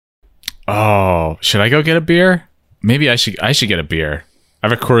Oh, should I go get a beer? Maybe I should get a beer. I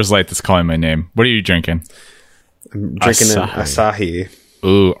have a Coors Light that's calling my name. What are you drinking? I'm drinking an Asahi.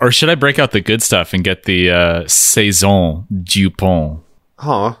 Ooh, or should I break out the good stuff and get the Saison Dupont?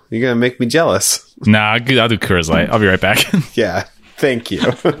 Oh, you're going to make me jealous. Nah, I'll do Coors Light. I'll be right back. Yeah, thank you.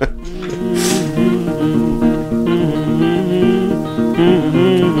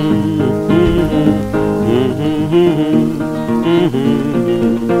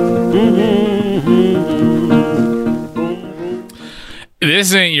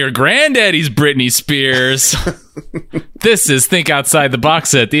 This ain't your granddaddy's Britney Spears. This is Think Outside the Box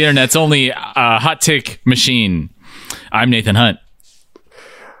Set, the internet's only hot take machine. I'm Nathan Hunt.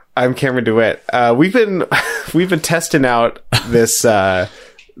 I'm Cameron DeWitt. We've been testing out this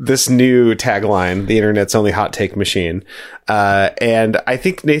this new tagline, the internet's only hot take machine. And I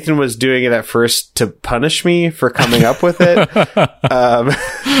think Nathan was doing it at first to punish me for coming up with it,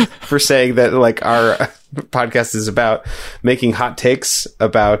 for saying that like our podcast is about making hot takes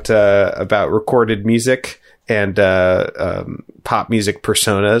about recorded music and pop music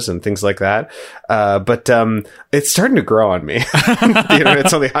personas and things like that. But it's starting to grow on me. The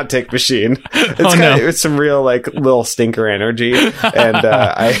internet's only hot take machine. It's some real like little stinker energy, and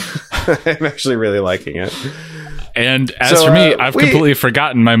I'm actually really liking it. And as for me, I've completely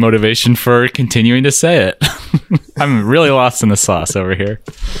forgotten my motivation for continuing to say it. I'm really lost in the sauce over here.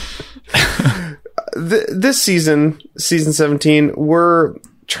 This season 17, we're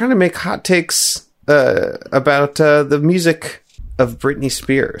trying to make hot takes about the music of Britney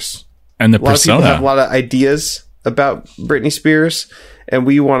Spears. And the persona. A lot of people have a lot of ideas about Britney Spears, and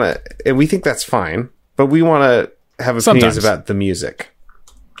we think that's fine, but we want to have opinions about the music.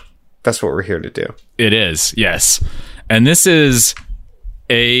 That's what we're here to do. It is, yes. And this is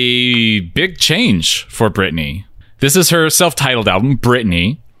a big change for Britney. This is her self-titled album,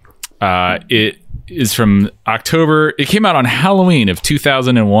 Britney. It is from October. It came out on Halloween of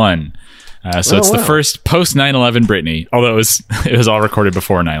 2001. So it's the first post 9/11 Britney, although it was all recorded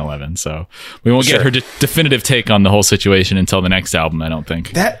before 9/11. So we won't get her definitive take on the whole situation until the next album, I don't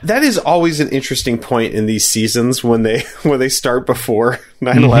think. That is always an interesting point in these seasons when they start before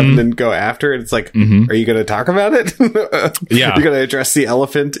 9/11 and go after it. It's like, are you going to talk about it? Yeah. You're going to address the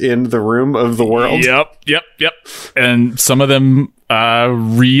elephant in the room of the world? Yep. And some of them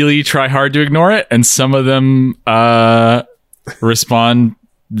really try hard to ignore it, and some of them respond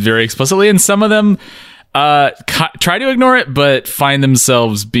very explicitly, and some of them try to ignore it but find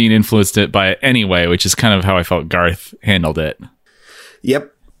themselves being influenced by it anyway, which is kind of how I felt Garth handled it.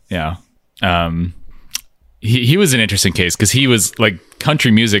 Yep. Yeah. He was an interesting case because he was like,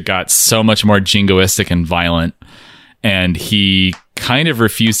 country music got so much more jingoistic and violent, and he kind of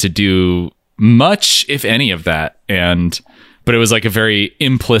refused to do much, if any, of that. But it was like a very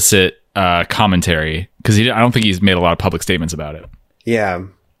implicit commentary because I don't think he's made a lot of public statements about it.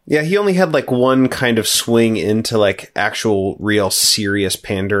 Yeah, he only had like one kind of swing into like actual real serious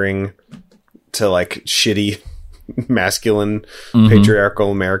pandering to like shitty masculine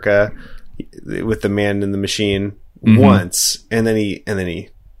patriarchal America with The Man in the Machine once, and then he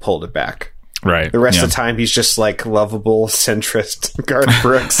pulled it back. Right. The rest of the time he's just like lovable centrist Garth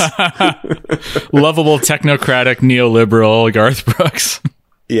Brooks. Lovable technocratic neoliberal Garth Brooks.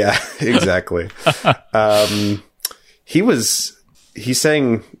 Yeah, exactly. He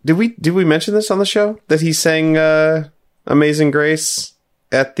sang. Did we mention this on the show that he sang "Amazing Grace"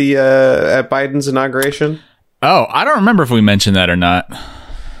 at Biden's inauguration? Oh, I don't remember if we mentioned that or not.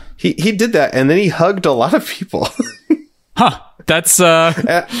 He did that, and then he hugged a lot of people. Huh? That's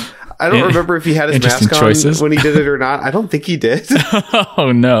I don't remember if he had his mask on when he did it or not. I don't think he did.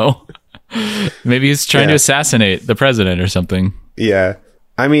 Oh no! Maybe he's trying to assassinate the president or something. Yeah,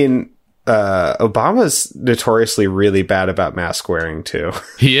 I mean, Obama's notoriously really bad about mask wearing too.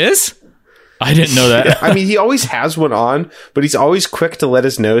 He is? I didn't know that. Yeah, I mean, he always has one on, but he's always quick to let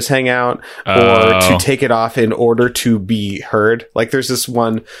his nose hang out or to take it off in order to be heard. Like there's this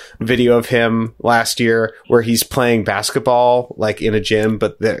one video of him last year where he's playing basketball like in a gym,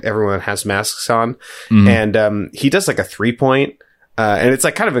 but everyone has masks on. And he does like a 3-point. And it's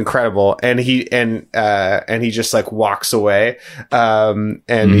like kind of incredible. And he just like walks away. And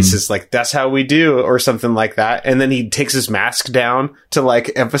he says like, that's how we do, or something like that. And then he takes his mask down to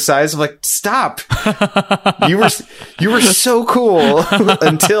like emphasize, like, stop. You were so cool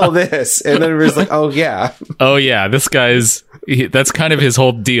until this. And then it was like, oh yeah, this guy's, that's kind of his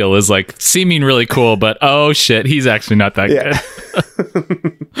whole deal, is like seeming really cool, but oh shit, he's actually not that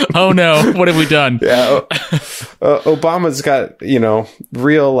good. Oh no, what have we done? Yeah, Obama's got,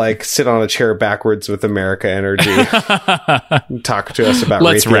 real like sit on a chair backwards with America energy. Talk to us about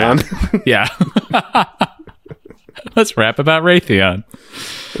Let's Raytheon. rap. Yeah. Let's rap about Raytheon.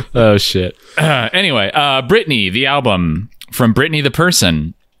 Oh shit. Anyway, Britney, the album from Britney the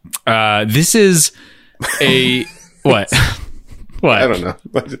person. This is a what? What? I don't know.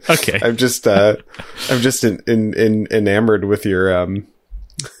 Okay. I'm just enamored with your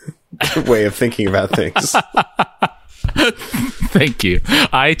way of thinking about things. Thank you.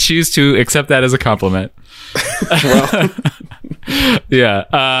 I choose to accept that as a compliment. Well,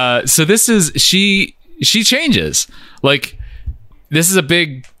 yeah. So this is she changes. Like this is a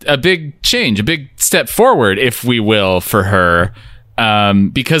big change, a big step forward, if we will, for her.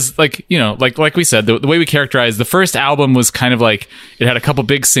 Because like we said, the way we characterized the first album was kind of like it had a couple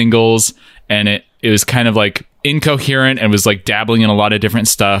big singles and it was kind of like incoherent and was like dabbling in a lot of different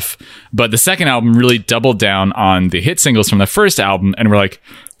stuff. But the second album really doubled down on the hit singles from the first album. And we're like,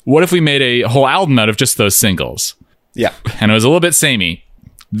 what if we made a whole album out of just those singles? yeah. And it was a little bit samey.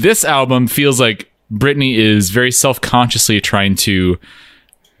 This album feels like Britney is very self-consciously trying to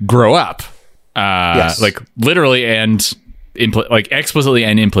grow up. Yes. Like literally and like explicitly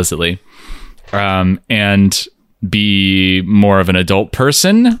and implicitly, and be more of an adult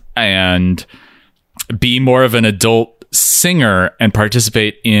person and be more of an adult singer and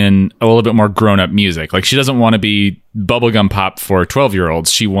participate in a little bit more grown-up music. Like she doesn't want to be bubblegum pop for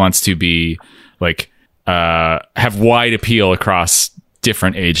 12-year-olds. She wants to be like have wide appeal across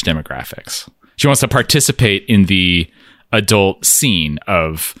different age demographics. She wants to participate in the adult scene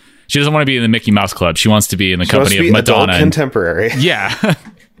of. She doesn't want to be in the Mickey Mouse Club. She wants to be in the company of Madonna. Contemporary. Yeah,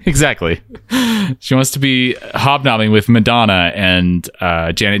 exactly. She wants to be hobnobbing with Madonna and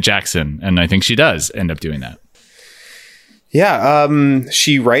Janet Jackson. And I think she does end up doing that. Yeah.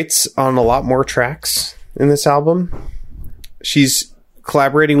 She writes on a lot more tracks in this album. She's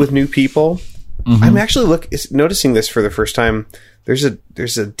collaborating with new people. Mm-hmm. I'm actually noticing this for the first time. There's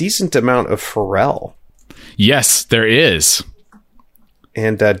a decent amount of Pharrell. Yes, there is.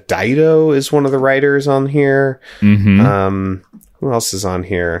 And Dido is one of the writers on here. Mm-hmm. Who else is on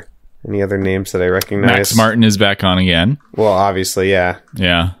here? Any other names that I recognize? Max Martin is back on again. Well, obviously, yeah.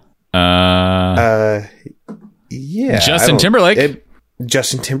 Yeah. Yeah. Justin Timberlake.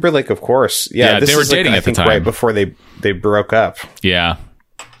 Justin Timberlake, of course. Yeah, they were dating at the time. Right before they broke up. Yeah.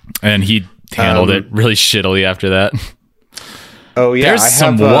 And he handled it really shittily after that. Oh, yeah. There's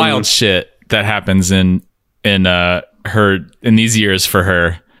some wild shit that happens in these years for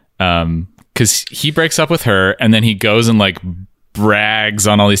her, because he breaks up with her and then he goes and like brags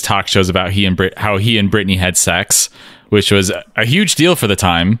on all these talk shows about how he and Britney had sex, which was a huge deal for the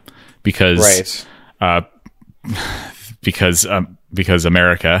time because because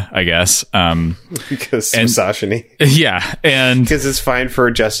America, I guess, because misogyny. Yeah, and because it's fine for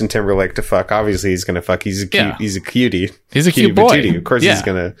Justin Timberlake to fuck. Obviously, he's gonna fuck. He's a cutie. He's a cute boy. Patootie. Of course, he's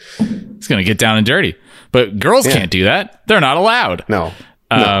gonna get down and dirty. But girls can't do that. They're not allowed. No.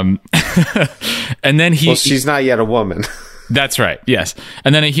 And then she's not yet a woman. That's right. Yes.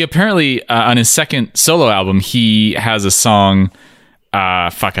 And then he apparently, on his second solo album, he has a song. I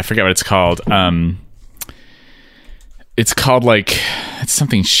forget what it's called. It's called like, it's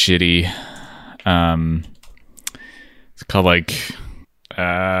something shitty. It's called like,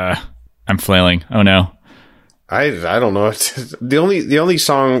 I'm flailing. Oh no. I don't know. The only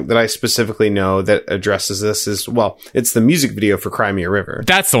song that I specifically know that addresses this is, well, it's the music video for Cry Me a River.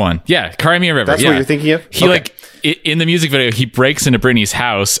 That's the one. Yeah, Cry Me a River. That's what you're thinking of? He in the music video, he breaks into Britney's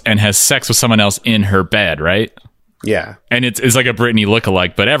house and has sex with someone else in her bed, right? Yeah. And it's like a Britney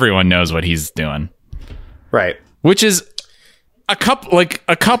lookalike, but everyone knows what he's doing. Right. Which is a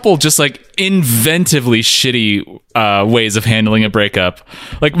couple just like inventively shitty ways of handling a breakup.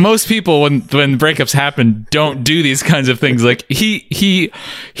 Like most people when breakups happen don't do these kinds of things. Like he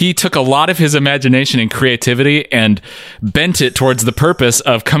took a lot of his imagination and creativity and bent it towards the purpose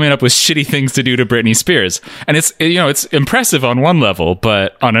of coming up with shitty things to do to Britney Spears. And it's impressive on one level,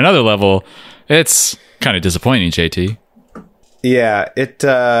 but on another level it's kind of disappointing, JT. Yeah,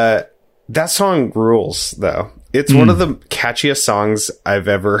 that song rules though. It's one of the catchiest songs I've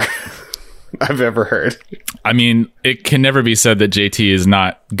ever heard. I mean, it can never be said that JT is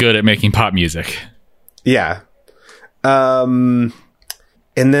not good at making pop music. Yeah. And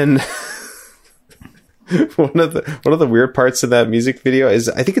then one of the weird parts of that music video is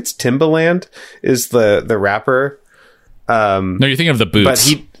I think it's Timbaland is the rapper. No, you're thinking of the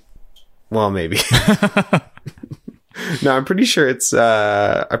Boots. But maybe. No, I'm pretty sure it's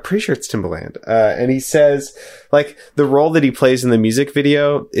Timbaland. And he says, like, the role that he plays in the music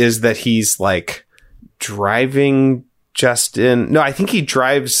video is that he's like driving Justin. No, I think he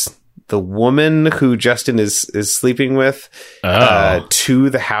drives the woman who Justin is sleeping with to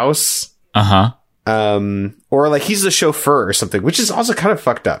the house. Or like he's the chauffeur or something, which is also kind of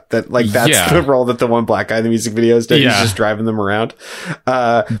fucked up. That like that's the role that the one black guy in the music video is doing. He's just driving them around.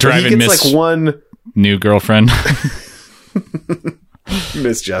 Driving Miss like one new girlfriend.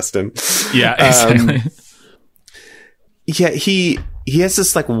 Miss Justin. Yeah, exactly. He has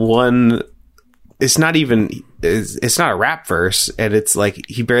this like one. It's not a rap verse, and it's like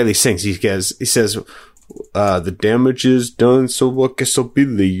he barely sings. He says, "The damage is done, so I guess I'll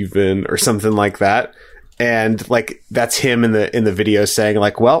believe in," or something like that. And like that's him in the video saying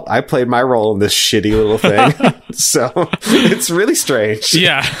like, "Well, I played my role in this shitty little thing." So it's really strange.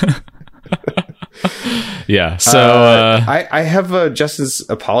 Yeah. Yeah. So I have Justin's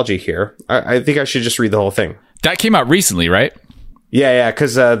apology here. I think I should just read the whole thing. That came out recently, right? Yeah,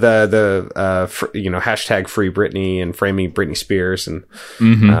 because the hashtag Free Britney and framing Britney Spears, and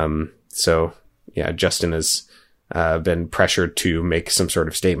so yeah, Justin has been pressured to make some sort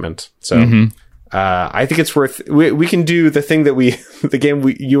of statement. So I think it's worth. We can do the thing that the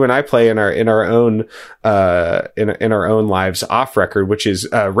game you and I play in our own in our own lives off record, which is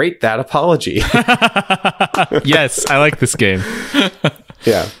rate that apology. Yes, I like this game.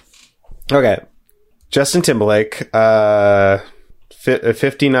 Yeah. Okay. Justin Timberlake.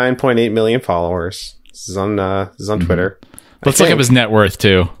 59.8 million followers. This is on Twitter. Let's look up his net worth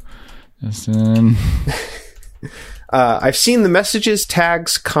too. I've seen the messages,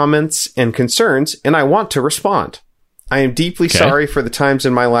 tags, comments, and concerns, and I want to respond. I am deeply sorry for the times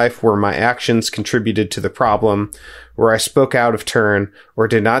in my life where my actions contributed to the problem, where I spoke out of turn or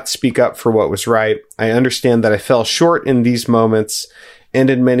did not speak up for what was right. I understand that I fell short in these moments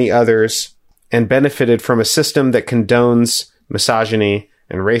and in many others, and benefited from a system that condones misogyny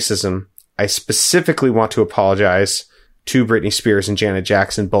and racism. I specifically want to apologize to Britney Spears and Janet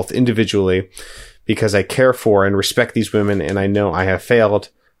Jackson, both individually, because I care for and respect these women, and I know I have failed.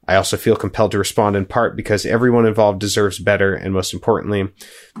 I also feel compelled to respond in part because everyone involved deserves better, and most importantly,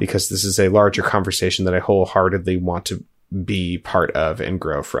 because this is a larger conversation that I wholeheartedly want to be part of and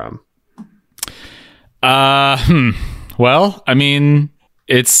grow from. Well, I mean,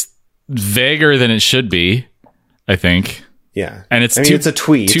 it's vaguer than it should be, I think. Yeah. And it's it's a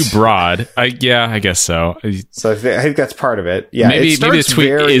tweet. Too broad. I guess so. So I think that's part of it. Yeah. Maybe the tweet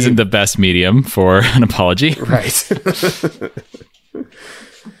isn't the best medium for an apology. Right.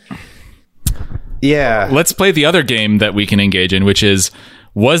 Yeah. Let's play the other game that we can engage in, which is,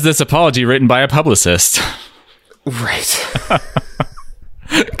 was this apology written by a publicist? Right.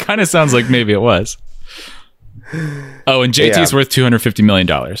 Kind of sounds like maybe it was. Oh, and JT's worth $250 million.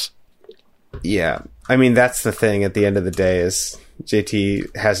 Yeah. I mean, that's the thing at the end of the day is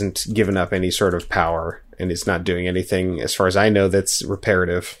JT hasn't given up any sort of power and is not doing anything, as far as I know, that's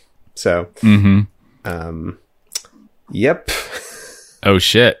reparative. So, yep. Oh,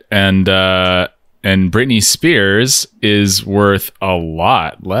 shit. And Britney Spears is worth a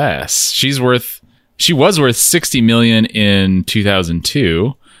lot less. She was worth $60 million in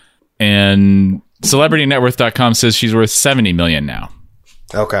 2002, and CelebrityNetWorth.com says she's worth $70 million now.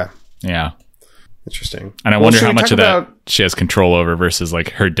 Okay. Yeah. Interesting. And I wonder how much of that she has control over versus like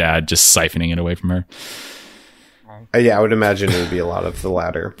her dad just siphoning it away from her. Yeah, I would imagine it would be a lot of the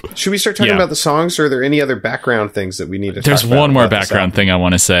latter. Should we start talking about the songs, or are there any other background things that we need to talk about? There's one more background thing I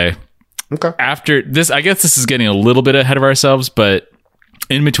want to say. Okay. After this, I guess this is getting a little bit ahead of ourselves, but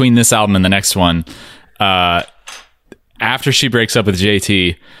in between this album and the next one, after she breaks up with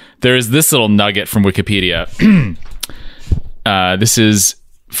JT, there's this little nugget from Wikipedia. This is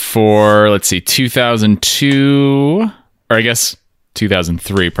for, let's see, 2002, or I guess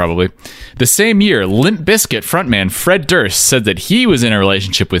 2003 probably. The same year, Limp Bizkit frontman Fred Durst said that he was in a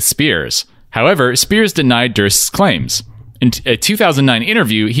relationship with Spears. However, Spears denied Durst's claims. In a 2009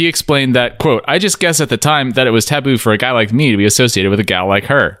 interview, he explained that, quote, "I just guessed at the time that it was taboo for a guy like me to be associated with a gal like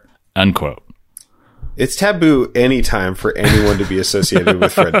her," unquote. It's taboo anytime for anyone to be associated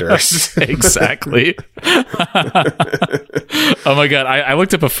with Fred Durst. Exactly. Oh my God. I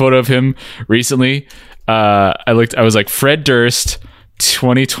looked up a photo of him recently. I was like, Fred Durst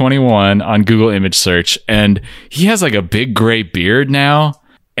 2021 on Google image search. And he has like a big gray beard now.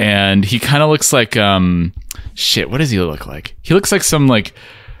 And he kind of looks like, shit, what does he look like? He looks like some like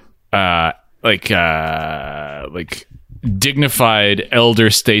dignified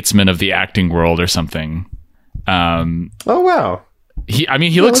elder statesman of the acting world or something. Oh wow. He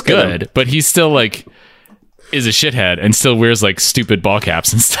looks good, but he's still like, is a shithead and still wears like stupid ball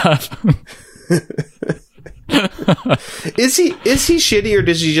caps and stuff. Is he shitty, or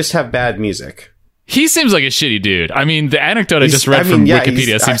does he just have bad music? He seems like a shitty dude. I mean, the anecdote I just read from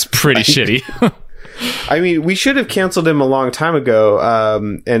Wikipedia seems pretty shitty. I mean, we should have canceled him a long time ago,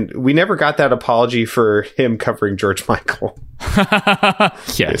 and we never got that apology for him covering George Michael.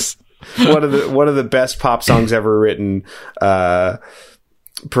 Yes, one of the best pop songs ever written,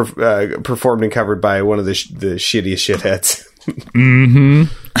 performed and covered by one of the shittiest shitheads.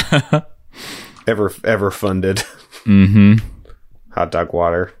 Mm-hmm. ever funded. Mm-hmm. Hot dog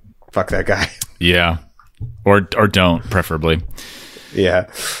water. Fuck that guy. Yeah, or don't, preferably. Yeah.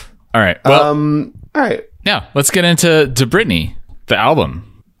 All right. Well, all right. Yeah, let's get into Britney, the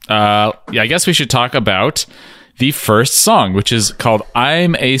album. Yeah, I guess we should talk about the first song, which is called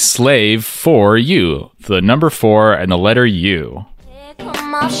 "I'm a Slave for You." The number 4 and the letter U.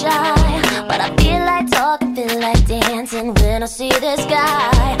 Come off shy, but I feel like talking, feel like dancing when I see this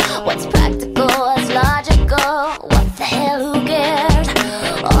guy. What's practical, what's logical, what the hell, who cares?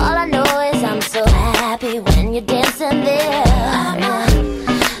 All I know is I'm so happy when you're dancing there. I'm a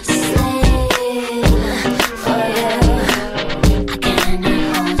slave for you. I cannot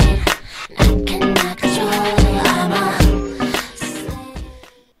hold it, I cannot control it. I'm a slave.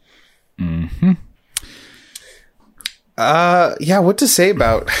 Mm-hmm. Yeah, what to say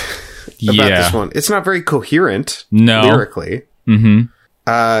about this one? It's not very coherent lyrically. Mm-hmm.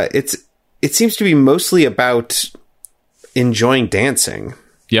 It seems to be mostly about enjoying dancing.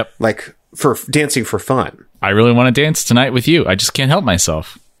 Yep. Like for dancing for fun. I really want to dance tonight with you. I just can't help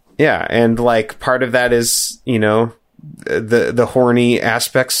myself. Yeah, and like part of that is, you know, the horny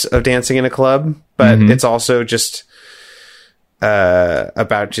aspects of dancing in a club, but it's also just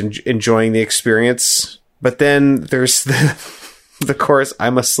about enjoying the experience. But then there's the chorus,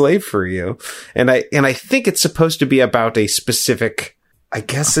 "I'm a slave for you," and I think it's supposed to be about a specific. I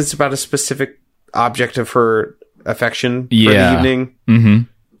guess it's about a specific object of her affection for the evening. Mm-hmm.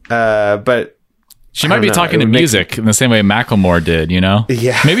 But she might be talking to music in the same way Macklemore did. You know?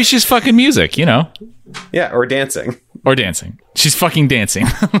 Yeah. Maybe she's fucking music. You know? Yeah, or dancing. Or dancing. She's fucking dancing.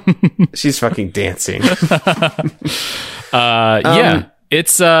 She's fucking dancing. Yeah,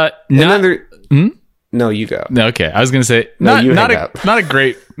 it's not. No, you go. No, okay. I was gonna say not a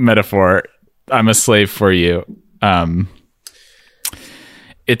great metaphor. I'm a slave for you.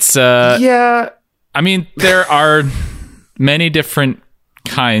 It's yeah. I mean, there are many different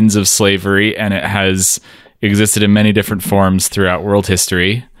kinds of slavery, and it has existed in many different forms throughout world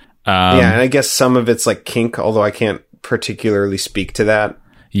history. Yeah, and I guess some of it's like kink, although I can't particularly speak to that.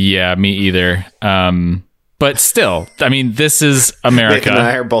 Yeah, me either. But still, I mean, this is America. Nathan and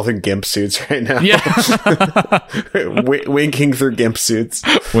I are both in gimp suits right now. Yeah. Winking through gimp suits.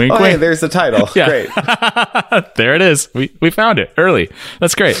 Wink, wink. wink. Hey, there's the title. Yeah. Great. There it is. We found it early.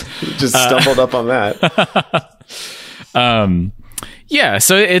 That's great. Just stumbled up on that. Yeah,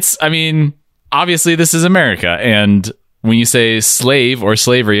 so I mean, obviously this is America. And when you say slave or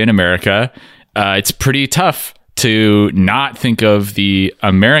slavery in America, it's pretty tough to not think of the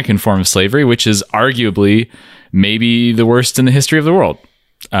American form of slavery, which is arguably maybe the worst in the history of the world.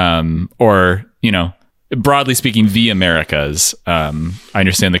 Or, you know, broadly speaking, the Americas. I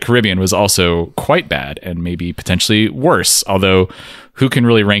understand the Caribbean was also quite bad and maybe potentially worse, although who can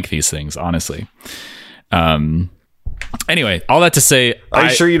really rank these things, honestly? Anyway, all that to say, are you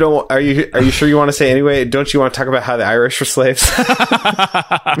sure you don't? Are you sure you want to say anyway? Don't you want to talk about how the Irish were slaves?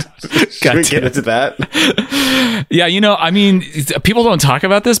 Should we get into that? Yeah, you know, I mean, people don't talk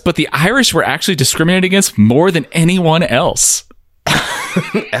about this, but the Irish were actually discriminated against more than anyone else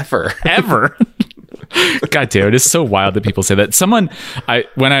ever. God damn, it is so wild that people say that.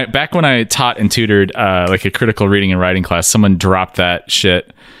 When I taught and tutored like a critical reading and writing class, someone dropped that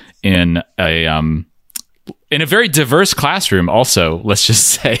shit in a very diverse classroom. Also, let's just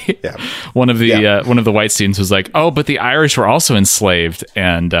say, one of the white students was like, "Oh, but the Irish were also enslaved,"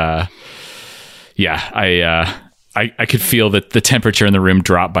 and I could feel that the temperature in the room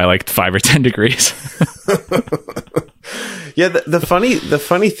dropped by like 5 or 10 degrees. Yeah, the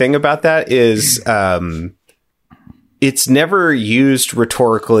funny thing about that is, it's never used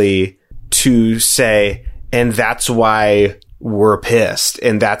rhetorically to say, and that's why we're pissed,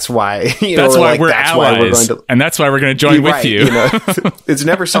 and that's why that's why we're allies, and that's why we're going to join with you. You know? It's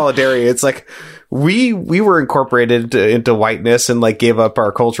never solidarity. It's like we were incorporated into whiteness and like gave up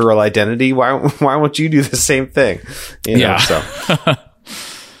our cultural identity. Why won't you do the same thing? You know, so.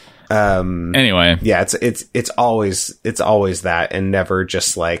 Anyway, yeah, it's always that, and never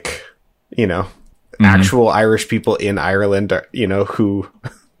just like, you know, actual Irish people in Ireland, you know, who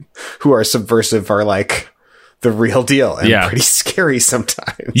are subversive are like the real deal and Yeah. pretty scary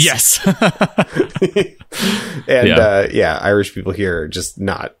sometimes. Yes. And Irish people here are just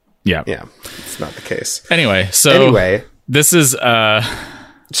not. Yeah. Yeah, it's not the case. Anyway, so Anyway, this is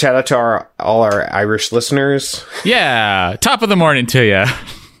shout out to all our Irish listeners. yeah, top of the morning to you.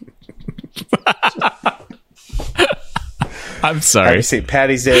 I'm sorry. Happy St.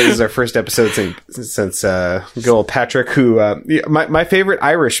 Paddy's Day. This is our first episode since good old Patrick, who my favorite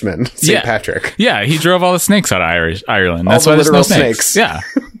Irishman, St. Yeah. Patrick. Yeah, he drove all the snakes out of Ireland. That's All why the there's no literal snakes. snakes. Yeah.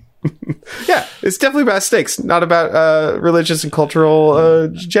 Yeah, it's definitely about snakes, not about religious and cultural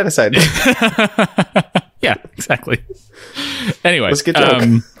genocide. Yeah, exactly. Anyway, Let's get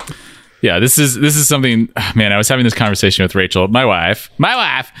drunk. yeah, this is something. Man, I was having this conversation with Rachel, my wife,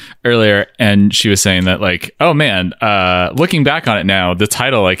 earlier, and she was saying that, like, oh man, looking back on it now, the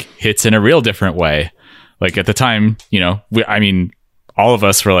title like hits in a real different way. Like at the time, all of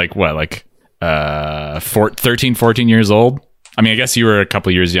us were like, what, like 13, 14 years old. I mean, I guess you were a couple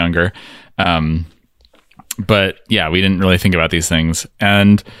years younger. But yeah, we didn't really think about these things.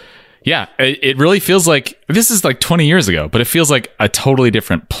 And yeah, it really feels like this is like 20 years ago, but it feels like a totally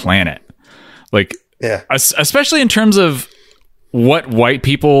different planet. Like, Yeah. Especially in terms of what white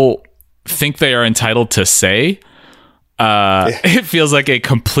people think they are entitled to say. It feels like a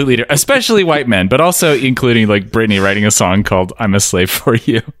completely different, especially white men, but also including like Britney writing a song called "I'm a Slave for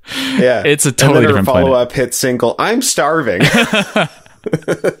You." Yeah, It's a totally and then different her planet. follow-up hit single, "I'm Starving."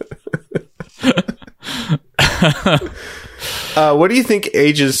 What do you think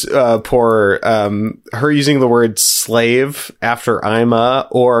ages poor her using the word slave after I'm a,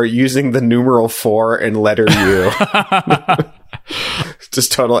 or using the numeral 4 and letter U?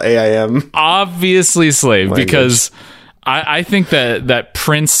 Just total AIM. Obviously slave, Language. because I think that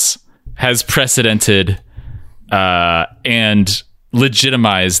Prince has precedented and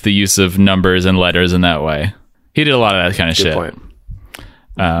legitimized the use of numbers and letters in that way. He did a lot of that kind of Good shit. point.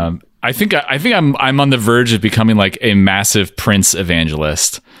 I think I'm on the verge of becoming like a massive Prince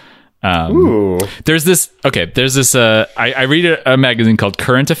evangelist. Ooh. There's this. I read a magazine called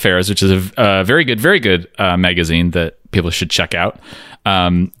Current Affairs, which is a very good magazine that people should check out.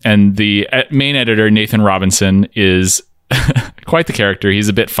 And the main editor, Nathan Robinson, is quite the character. He's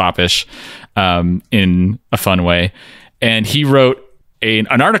a bit foppish in a fun way, and he wrote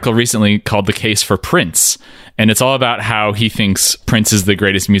an article recently called "The Case for Prince," and it's all about how he thinks Prince is the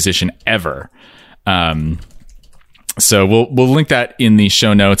greatest musician ever. So we'll link that in the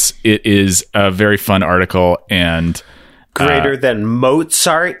show notes. It is a very fun article, and Greater than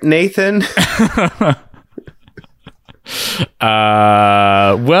Mozart, Nathan.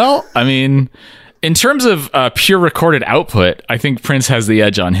 well, I mean, in terms of pure recorded output, I think Prince has the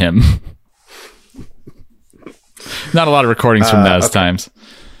edge on him. Not a lot of recordings from those times.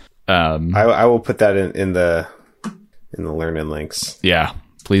 I will put that in the learn-in links. Yeah,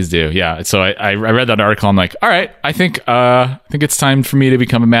 please do. Yeah. So I read that article. I'm like, all right, I think it's time for me to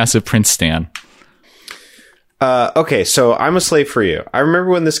become a massive Prince stan. Okay, so I'm a Slave for You. I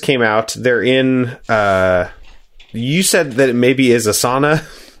remember when this came out. They're in. You said that it maybe is Asana.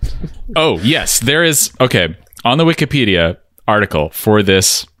 Oh, yes, there is. Okay, on the Wikipedia article for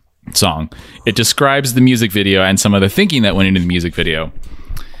this song, it describes the music video and some of the thinking that went into the music video.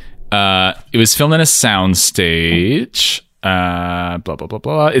 It was filmed in a soundstage. Blah, blah, blah,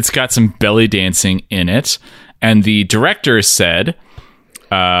 blah. It's got some belly dancing in it. And the director said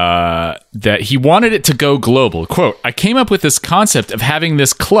that he wanted it to go global. Quote, "I came up with this concept of having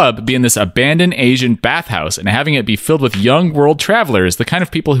this club be in this abandoned Asian bathhouse and having it be filled with young world travelers, the kind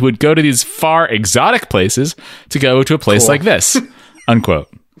of people who would go to these far exotic places to go to a place like this." Unquote.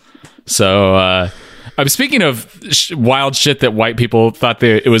 So, I'm speaking of wild shit that white people thought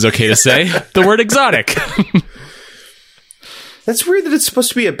it was okay to say. The word exotic. That's weird that it's supposed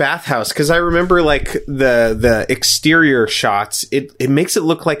to be a bathhouse, because I remember like the exterior shots. It makes it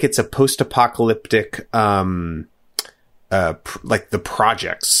look like it's a post-apocalyptic, like the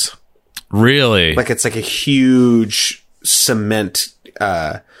projects. Really? Like it's like a huge cement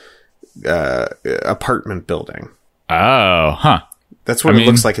apartment building. Oh, huh. That's what it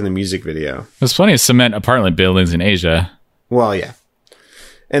looks like in the music video. There's plenty of cement apartment buildings in Asia. Well, yeah.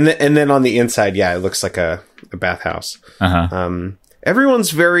 And then on the inside, yeah, it looks like a bathhouse. Uh-huh. Everyone's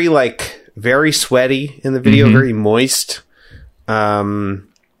very sweaty in the video, very moist. There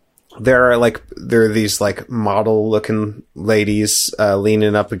are these like model looking ladies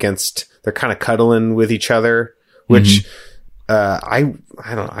leaning up against. They're kind of cuddling with each other, which I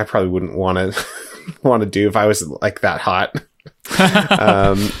don't know. I probably wouldn't want to do if I was like that hot.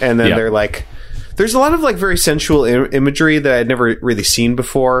 And then they're There's a lot of like very sensual imagery that I'd never really seen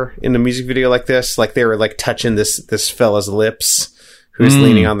before in a music video like this. Like they were like touching this fella's lips, who's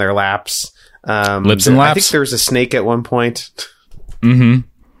leaning on their laps. Lips and laps. I think there was a snake at one point. Mm-hmm.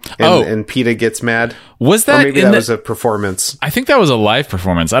 And PETA gets mad. Was that? Or maybe that was a performance. I think that was a live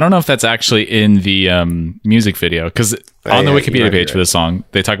performance. I don't know if that's actually in the music video, because on the Wikipedia page for the song,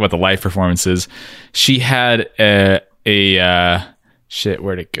 they talk about the live performances. She had a shit.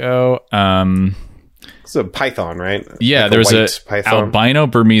 Where'd it go? It's a python, right? Yeah, like there was a python. albino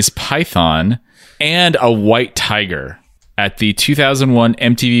Burmese python and a white tiger at the 2001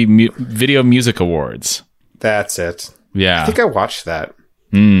 MTV Video Music Awards. That's it. Yeah, I think I watched that.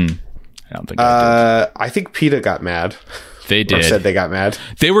 I don't think I did. I think PETA got mad. They did. Or said they got mad.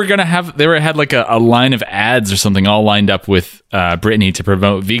 They were gonna have. Had like a line of ads or something all lined up with Britney to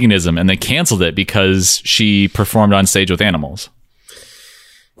promote veganism, and they canceled it because she performed on stage with animals.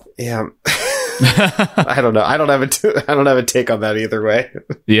 Yeah, I don't know. I don't have a take on that either way.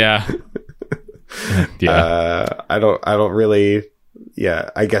 Yeah, yeah. I don't really. Yeah,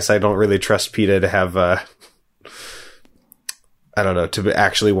 I guess I don't really trust PETA to have. I don't know, to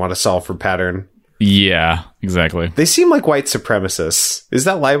actually want to solve for pattern. Yeah, exactly. They seem like white supremacists. Is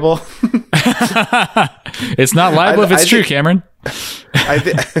that libel? It's not libel if it's true, Cameron. I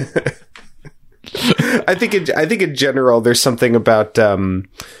think in general, there's something about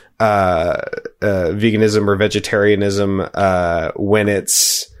veganism or vegetarianism when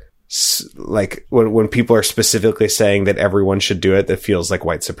it's like when people are specifically saying that everyone should do it, that feels like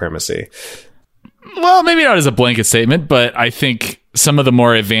white supremacy. Well, maybe not as a blanket statement, but I think some of the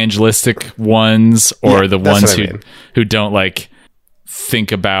more evangelistic ones, or the ones who don't like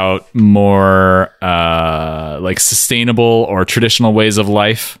think about more like sustainable or traditional ways of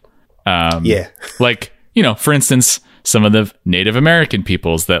life. Like, for instance, some of the Native American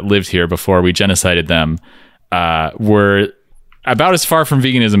peoples that lived here before we genocided them were about as far from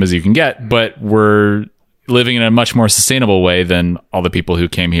veganism as you can get, but were living in a much more sustainable way than all the people who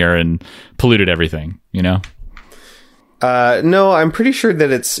came here and polluted everything, No, I'm pretty sure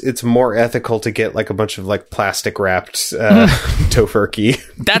that it's more ethical to get like a bunch of like plastic wrapped tofurkey.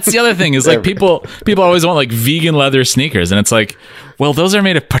 That's the other thing is like people always want like vegan leather sneakers, and it's like, well, those are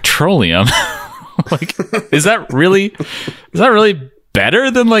made of petroleum. Like, is that really better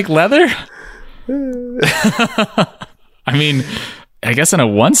than like leather? I mean, I guess in a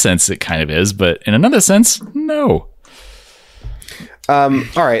one sense it kind of is, but in another sense, no. All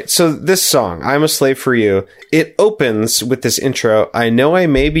right. So this song, I'm a Slave for You, it opens with this intro. I know I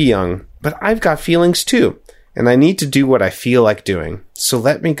may be young, but I've got feelings too, and I need to do what I feel like doing. So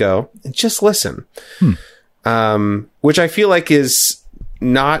let me go and just listen. Which I feel like is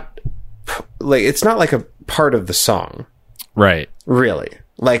not like, it's not like a part of the song. Right. Really.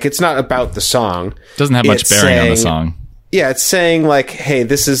 Like, it's not about the song. Doesn't have much bearing on the song. Yeah, it's saying like, "Hey,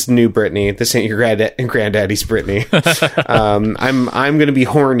 this is new Britney. This ain't your granddaddy's Britney. I'm going to be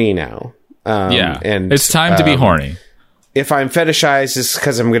horny now. And it's time to be horny. If I'm fetishized, it's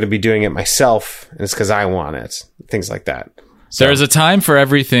because I'm going to be doing it myself, and it's because I want it. Things like that. So, there is a time for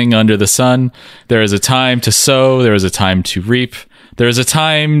everything under the sun. There is a time to sow. There is a time to reap. There is a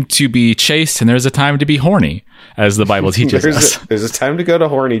time to be chaste, and there is a time to be horny, as the Bible teaches us. There's a time to go to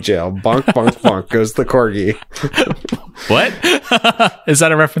horny jail. Bonk, bonk, bonk goes the corgi. What? Is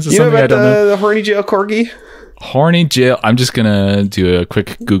that a reference to something I don't know? The horny jail corgi? Horny jail. I'm just gonna do a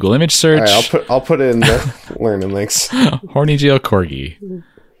quick Google image search. All right, I'll put in the learning links. Horny jail corgi.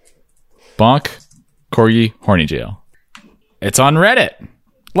 Bonk, corgi, horny jail. It's on Reddit.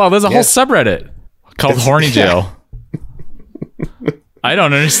 Wow, there's a whole subreddit called Horny Jail. I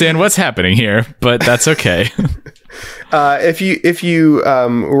don't understand what's happening here, but that's okay. If you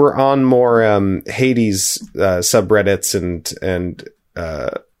were on more Hades subreddits and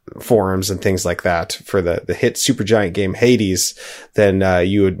forums and things like that for the hit Supergiant game Hades, then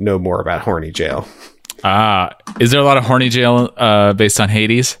you would know more about Horny Jail. Is there a lot of Horny Jail based on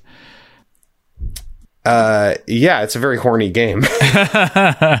Hades? Yeah, it's a very horny game.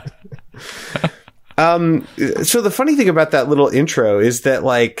 So the funny thing about that little intro is that,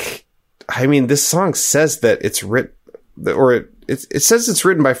 like, I mean, this song says that it's written, or it says it's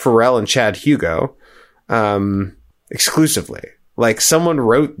written by Pharrell and Chad Hugo, exclusively. Like, someone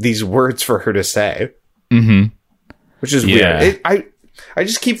wrote these words for her to say, which is weird. I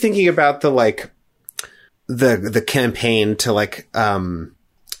just keep thinking about the campaign to like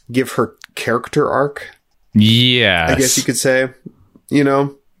give her character arc. Yeah, I guess you could say,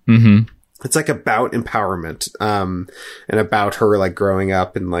 Mm-hmm. It's like about empowerment, and about her like growing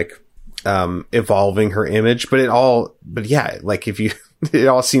up and like evolving her image. But yeah, like if you it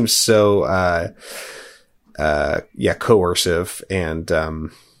all seems so, coercive and,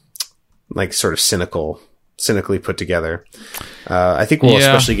 like sort of cynically put together. I think we'll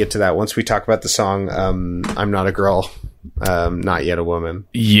especially get to that once we talk about the song, I'm Not a Girl, Not Yet a Woman.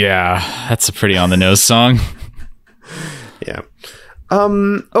 Yeah, that's a pretty on the nose song. Yeah.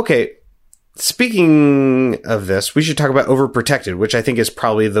 Okay. Speaking of this, we should talk about Overprotected, which I think is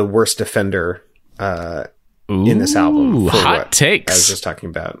probably the worst offender in this album. Hot takes. I was just talking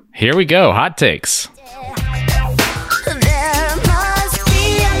about. Here we go. Hot takes. There must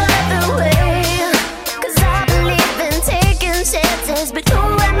be another way, 'cause I believe in taking chances, but who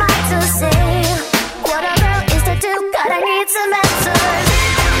am I to say what a girl is to do? God, I need some answers.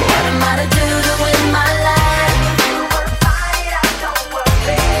 What am I to do to win my life?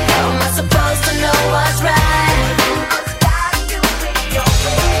 How am I supposed to know what's right?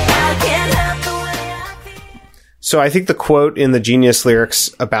 I can't help the way I feel. So I think the quote in the Genius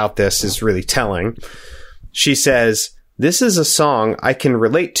lyrics about this is really telling. She says, "This is a song I can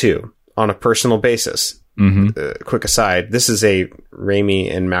relate to on a personal basis." Quick aside, this is a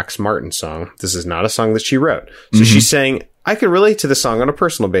Raimi and Max Martin song. This is not a song that she wrote. So she's saying, I can relate to the song on a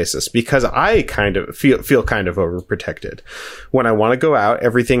personal basis because I kind of feel kind of overprotected. When I want to go out,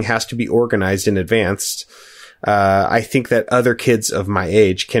 everything has to be organized in advance. I think that other kids of my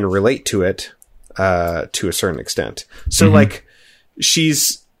age can relate to it to a certain extent. So like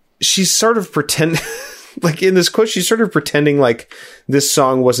she's sort of like in this quote, she's sort of pretending like this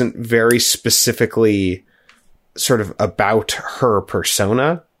song wasn't very specifically sort of about her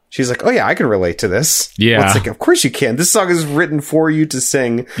persona. She's like, oh yeah, I can relate to this. Yeah. Well, it's like, of course you can. This song is written for you to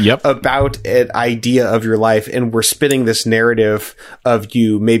sing about an idea of your life. And we're spinning this narrative of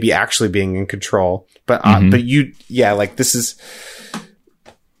you maybe actually being in control. But, but you, yeah, like this is,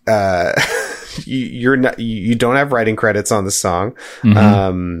 you're not, you don't have writing credits on the song.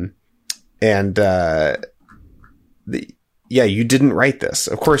 Yeah, you didn't write this.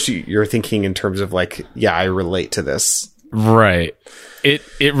 Of course, you're thinking in terms of like, yeah, I relate to this. Right.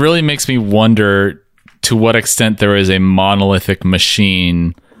 It really makes me wonder to what extent there is a monolithic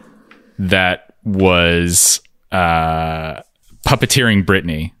machine that was puppeteering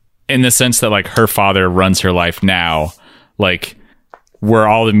Britney, in the sense that like her father runs her life now. Like, were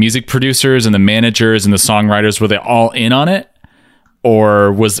all the music producers and the managers and the songwriters, were they all in on it?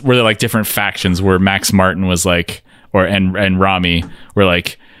 Or were there like different factions where Max Martin was like, and Rami were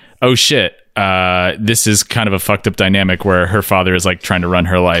like, oh shit, this is kind of a fucked up dynamic where her father is like trying to run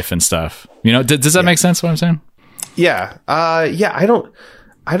her life and stuff. You know, does that make sense what I'm saying? Yeah. I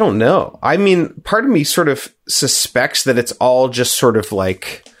don't know. I mean, part of me sort of suspects that it's all just sort of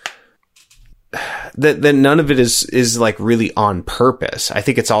like that none of it is like really on purpose. I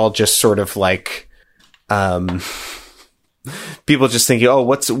think it's all just sort of like, people just thinking, oh,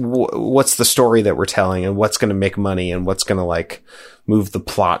 what's the story that we're telling and what's going to make money and what's going to like move the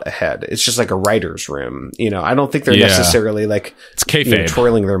plot ahead. It's just like a writer's room. You know, I don't think they're necessarily like, it's kayfabe,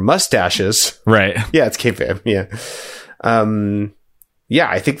 twirling their mustaches. Right. Yeah. It's kayfabe. Yeah. Yeah.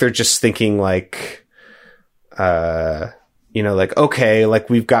 I think they're just thinking like, like, okay, like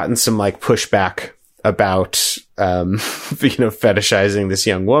we've gotten some like pushback about, fetishizing this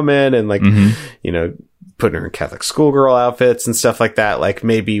young woman and like, putting her in Catholic schoolgirl outfits and stuff like that. Like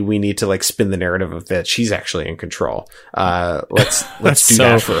maybe we need to like spin the narrative of that she's actually in control. Let's do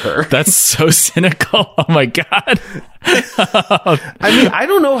that for her. That's so cynical. Oh my God. I mean, I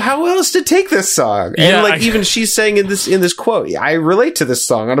don't know how else to take this song. And even she's saying in this quote, I relate to this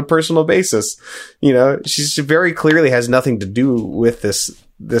song on a personal basis. You know, she's very clearly has nothing to do with this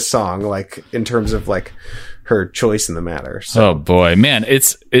song, like in terms of like her choice in the matter. So. Oh boy, man,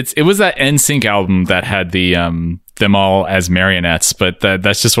 it was that NSYNC album that had the them all as marionettes, but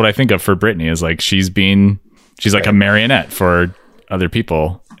that's just what I think of for Britney, is like she's like a marionette for other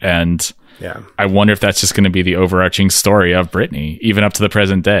people, and I wonder if that's just going to be the overarching story of Britney, even up to the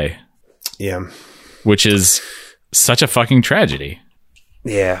present day. Yeah, which is such a fucking tragedy.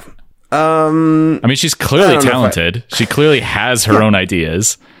 Yeah. I mean, she's clearly talented. She clearly has her own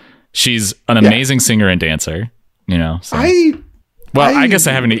ideas. She's an amazing singer and dancer, you know. So. I guess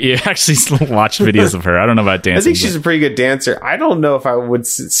I haven't actually watched videos of her. I don't know about dancing. I think she's a pretty good dancer. I don't know if I would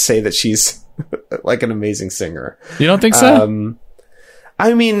say that she's like an amazing singer. You don't think so?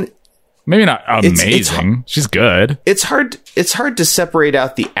 I mean, maybe not amazing. She's good. It's hard to separate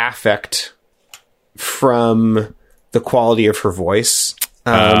out the affect from the quality of her voice.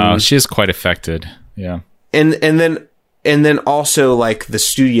 She is quite affected. Yeah. And then also like the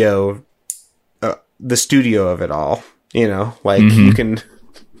studio of it all, you know, like you can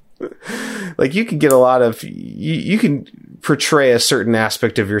get a lot of, you can portray a certain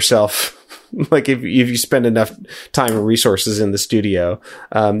aspect of yourself. Like if you spend enough time and resources in the studio,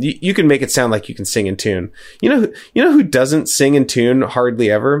 you can make it sound like you can sing in tune. You know who doesn't sing in tune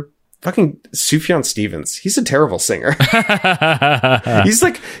hardly ever? Fucking Sufjan Stevens. He's a terrible singer. he's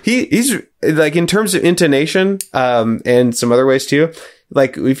like in terms of intonation, and some other ways too.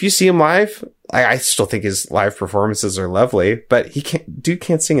 Like if you see him live, I still think his live performances are lovely, but dude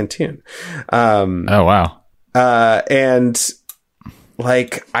can't sing in tune. Oh wow. And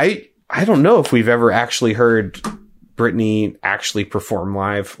like I don't know if we've ever actually heard Britney actually perform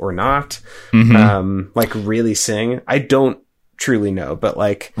live or not. Like really sing. I don't truly know, but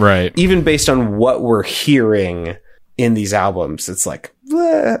like, right. Even based on what we're hearing in these albums, it's like,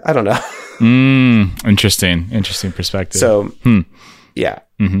 I don't know. Interesting perspective. So, yeah.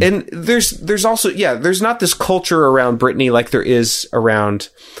 And there's also, there's not this culture around Britney like there is around,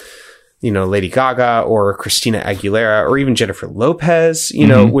 Lady Gaga or Christina Aguilera or even Jennifer Lopez,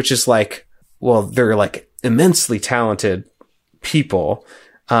 which is like, well, they're like immensely talented people,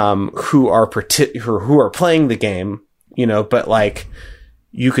 who are playing the game, but like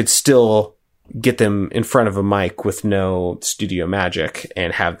you could still get them in front of a mic with no studio magic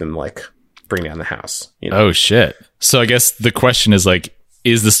and have them like bring down the house. Oh shit. So I guess the question is like,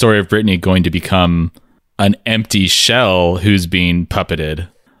 is the story of Britney going to become an empty shell who's being puppeted?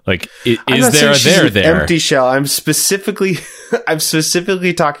 Like, is there there? Empty shell. I'm specifically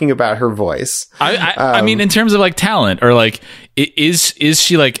talking about her voice. I mean, in terms of like talent, or like, is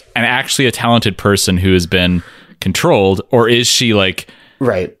she like actually a talented person who has been controlled, or is she like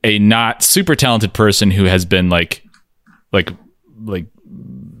right a not super talented person who has been like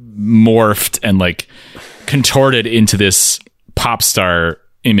morphed and like contorted into this pop star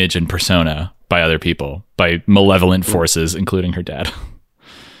image and persona by other people, by malevolent forces, including her dad?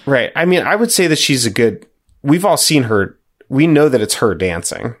 Right. I mean, I would say that we've all seen her. We know that it's her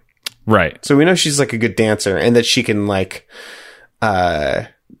dancing. Right. So we know she's like a good dancer and that she can like,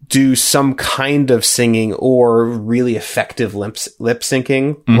 do some kind of singing or really effective lip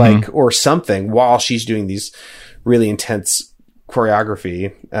syncing, like, or something while she's doing these really intense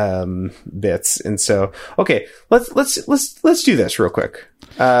choreography, bits. And so, okay, let's do this real quick.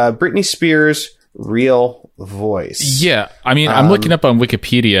 Britney Spears, real voice. Yeah. I mean, I'm looking up on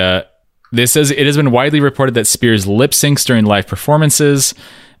Wikipedia. This says it has been widely reported that Spears lip syncs during live performances.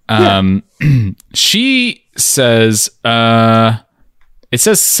 She says, it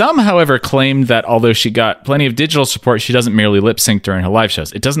says some, however, claimed that although she got plenty of digital support, she doesn't merely lip sync during her live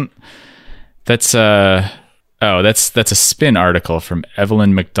shows. It doesn't. That's a spin article from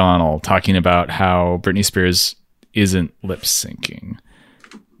Evelyn McDonnell talking about how Britney Spears isn't lip syncing.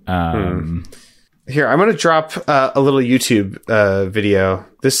 Here, I'm going to drop a little YouTube video.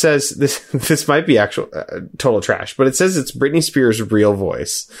 This says this might be actual total trash, but it says it's Britney Spears' real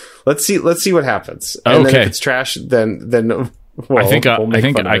voice. Let's see what happens. And then if it's trash, then. Well, I think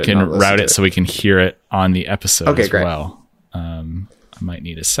I can route it so we can hear it on the episode as great. well. I might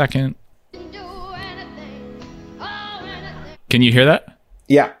need a second. Can you hear that?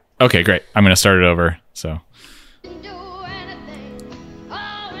 Yeah. Okay, great. I'm going to start it over. So.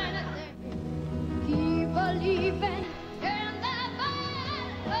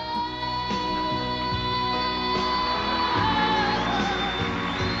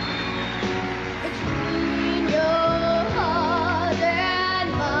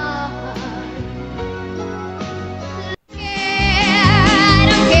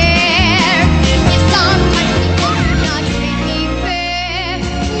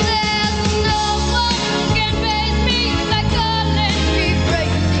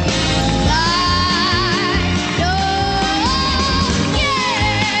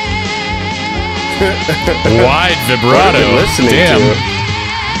 Wide vibrato. Damn.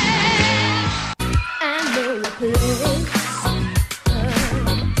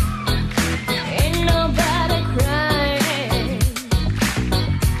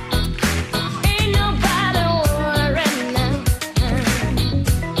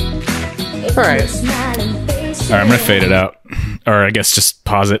 All right. I'm going to fade it out. Or I guess just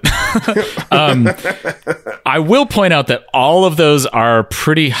pause it. I will point out that all of those are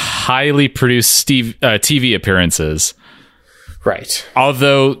pretty highly produced TV appearances. Right.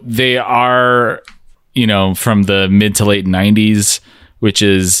 Although they are, from the mid to late 90s, which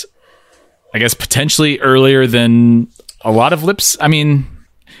is, I guess, potentially earlier than a lot of lips. I mean,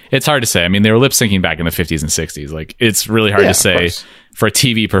 it's hard to say. I mean, they were lip syncing back in the 50s and 60s. Like, it's really hard to say for a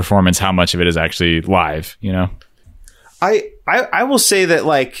TV performance how much of it is actually live, I will say that,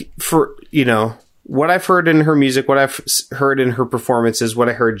 like, for, what I've heard in her music, what I've heard in her performances, what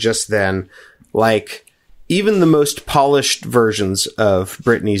I heard just then, like, even the most polished versions of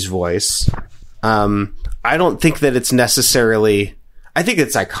Britney's voice, I don't think that it's necessarily, I think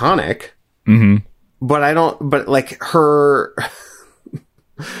it's iconic, but like her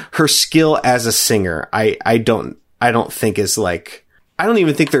skill as a singer, I don't think is like, I don't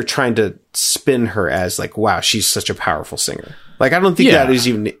even think they're trying to spin her as like, wow, she's such a powerful singer. Like, I don't think that is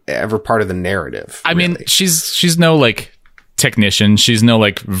even ever part of the narrative. I mean, she's no like technician. She's no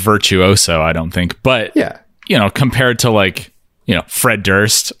like virtuoso, I don't think. But, you know, compared to like, you know, Fred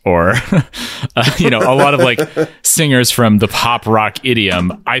Durst or, you know, a lot of like singers from the pop rock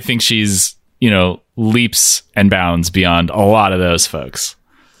idiom, I think she's, you know, leaps and bounds beyond a lot of those folks.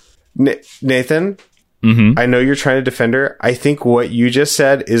 Nathan, I know you're trying to defend her. I think what you just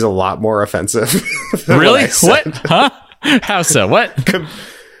said is a lot more offensive. Really? What? Huh? How so? What?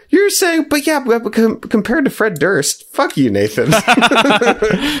 You're saying, but compared to Fred Durst, fuck you, Nathan.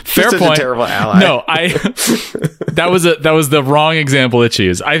 Fair point. A terrible ally. No, that was the wrong example to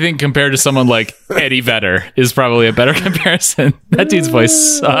choose. I think compared to someone like Eddie Vedder is probably a better comparison. That dude's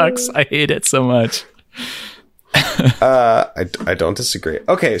voice sucks. I hate it so much. I don't disagree.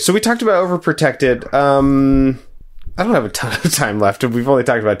 Okay, so we talked about Overprotected. I don't have a ton of time left, and we've only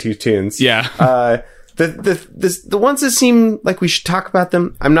talked about 2 tunes. Yeah. The ones that seem like we should talk about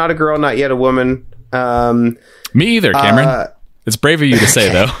them. I'm Not a Girl, Not Yet a Woman. Me either, Cameron. It's brave of you to say,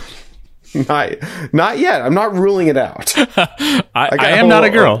 though. Not yet. I'm not ruling it out. I am not a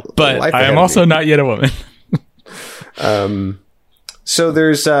girl, but I am also not yet a woman. So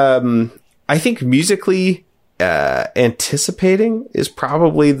there's, I think musically, Anticipating is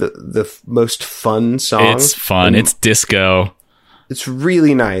probably the most fun song. It's fun. It's disco. It's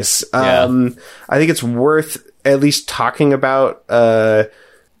really nice. I think it's worth at least talking about I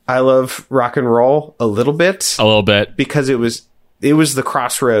Love Rock and Roll a little bit. Because it was the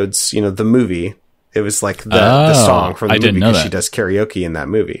Crossroads, you know, the movie. It was like the song from the movie because she does karaoke in that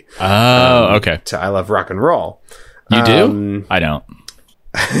movie. Oh, okay. To I Love Rock and Roll. You do? I don't.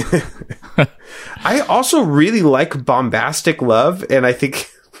 I also really like Bombastic Love, and I think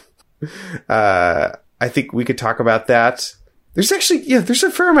we could talk about that. There's actually, there's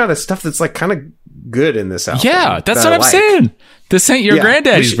a fair amount of stuff that's like kind of good in this album. Yeah, that's what I'm saying. This ain't your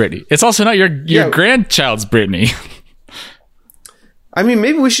granddaddy's Britney. It's also not your grandchild's Britney. I mean,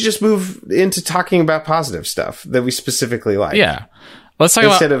 maybe we should just move into talking about positive stuff that we specifically like. Yeah. Let's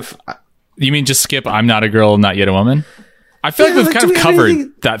talk You mean just skip I'm Not a Girl, Not Yet a Woman? I feel like we've kind of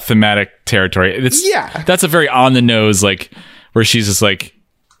covered that thematic territory. That's a very on the nose, like, where she's just like,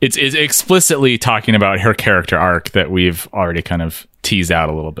 it's explicitly talking about her character arc that we've already kind of teased out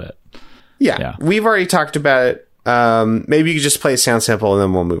a little bit. Yeah. We've already talked about it. Maybe you could just play a sound sample and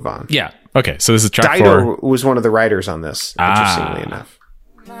then we'll move on. Yeah. Okay. So this is track Dido 4. was one of the writers on this, interestingly enough.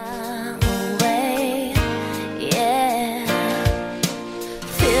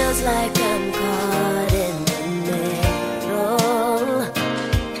 Feels like I'm caught in the middle.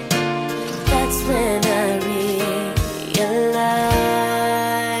 That's when I realize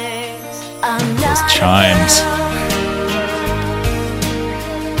I'm not those chimes.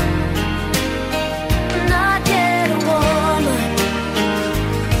 not yet a woman.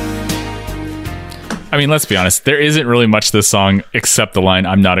 I mean, let's be honest. There isn't really much to this song except the line,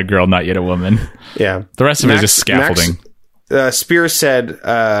 I'm not a girl, not yet a woman. Yeah. The rest of it is just scaffolding. Spears said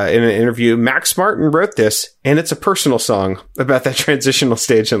in an interview, Max Martin wrote this, and it's a personal song about that transitional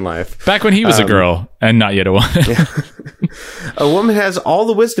stage in life. Back when he was a girl and not yet a woman. Yeah. A woman has all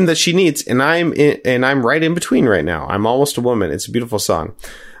the wisdom that she needs, and I'm right in between right now. I'm almost a woman. It's a beautiful song.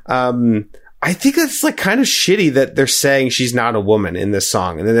 I think that's like kind of shitty that they're saying she's not a woman in this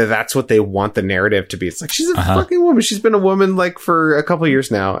song, and then that's what they want the narrative to be. It's like she's a fucking woman. She's been a woman like for a couple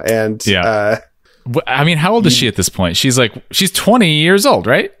years now, and I mean, how old is she at this point? She's 20 years old,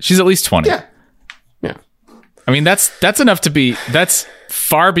 right? She's at least 20. Yeah. I mean, that's enough to be. That's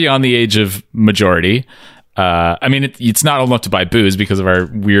far beyond the age of majority. I mean, it's not old enough to buy booze because of our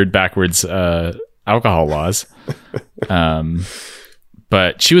weird backwards alcohol laws.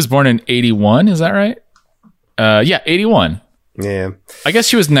 But she was born in 81. Is that right? 81. Yeah. I guess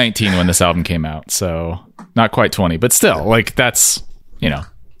she was 19 when this album came out, so not quite 20, but still, like, that's, you know,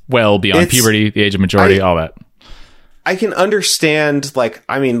 well beyond puberty, the age of majority, all that. I can understand, like,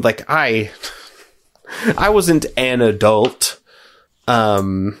 I mean, like, I wasn't an adult,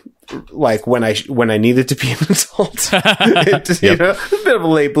 like when I needed to be an adult. You know, a bit of a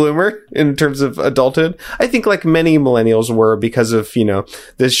late bloomer in terms of adulthood. I think like many millennials were because of, you know,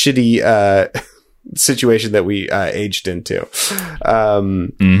 this shitty situation that we aged into.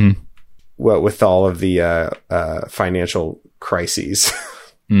 What with all of the financial crises.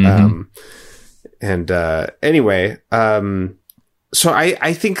 And anyway, so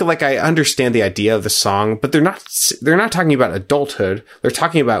I think like I understand the idea of the song, but they're not talking about adulthood. They're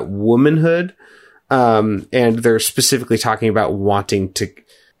talking about womanhood. And they're specifically talking about wanting to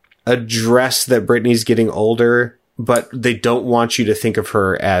address that Britney's getting older, but they don't want you to think of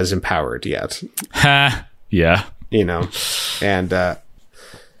her as empowered yet. Ha. Yeah. You know, and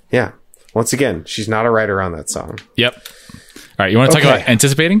yeah. Once again, she's not a writer on that song. Yep. All right. You want to talk about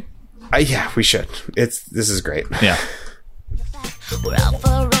anticipating? Yeah, we should. This is great. Yeah. We're out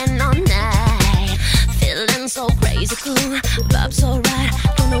for an all night, feeling so crazy cool, vibes so right,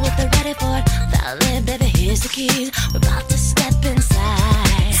 don't know what they're ready for. Valley, baby, here's the keys. We're about to step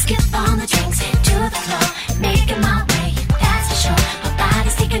inside. Skip on the drinks, head to the floor, making my way, that's for sure. My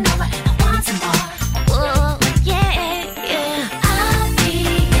body's taking over, and I want some more. Whoa, yeah, yeah. I'll be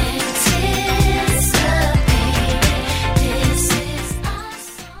anticipating. This is our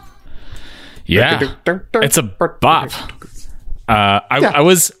song. Yeah. It's a bop. I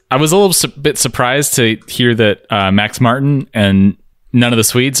was a little bit surprised to hear that Max Martin and none of the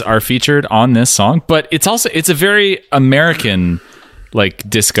Swedes are featured on this song, but it's a very American like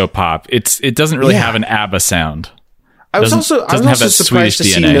disco pop. It doesn't really have an ABBA sound. I was also surprised to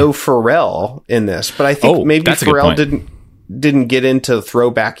see no Pharrell in this, but I think maybe Pharrell didn't get into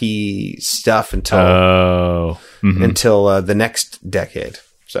throwbacky stuff until the next decade.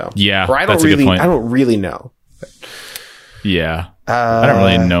 So yeah, or I don't really know. Yeah. I don't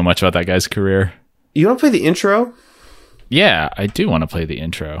really know much about that guy's career. You want to play the intro? Yeah, I do want to play the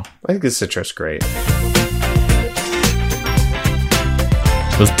intro. I think this intro's great.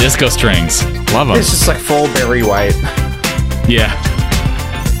 Those disco strings. Love them. It's just like full Barry White. Yeah.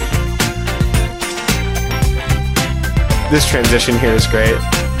 This transition here is great.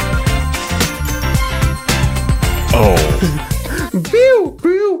 Oh. Pew,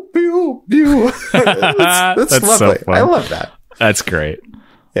 pew, pew, pew. That's lovely. So fun. I love that. That's great.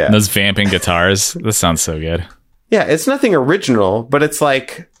 Yeah. And those vamping guitars. This sounds so good. Yeah, it's nothing original, but it's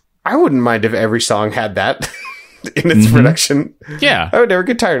like, I wouldn't mind if every song had that in its production. Yeah. I would never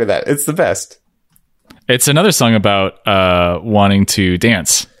get tired of that. It's the best. It's another song about wanting to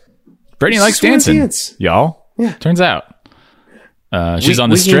dance. Britney likes dancing, y'all. Yeah. Turns out. She's on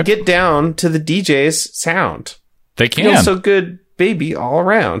the strip. We can get down to the DJ's sound. They can. Feel so good, baby, all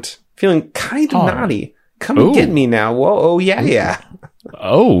around. Feeling kind of naughty. Come and get me now. Whoa, oh, yeah, yeah.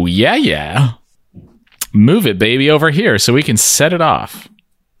 Oh, yeah, yeah. Move it, baby, over here so we can set it off.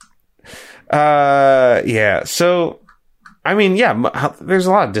 Yeah. So, I mean, yeah, there's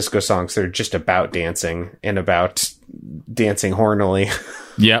a lot of disco songs that are just about dancing and about dancing hornily.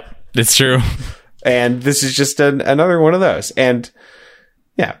 Yep, it's true. And this is just another one of those. And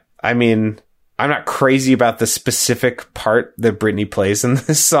yeah, I mean, I'm not crazy about the specific part that Britney plays in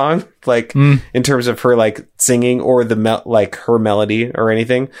this song, like in terms of her like singing or the like her melody or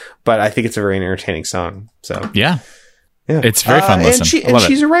anything. But I think it's a very entertaining song. So yeah, it's very fun. Listen, and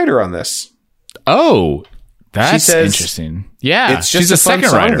she's a writer on this. Oh, that's interesting. Yeah, it's just she's a second fun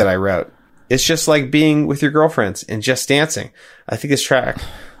song writer that I wrote. It's just like being with your girlfriends and just dancing. I think this track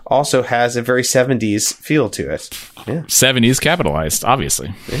also has a very 70s feel to it. Yeah. 70s capitalized,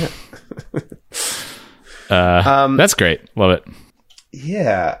 obviously. Yeah. That's great. Love it.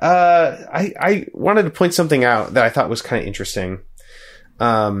 Yeah. I wanted to point something out that I thought was kind of interesting.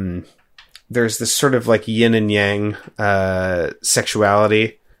 There's this sort of like yin and yang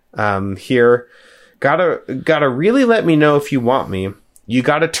sexuality here. Gotta really let me know if you want me. You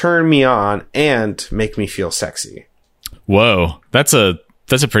gotta turn me on and make me feel sexy. Whoa. That's a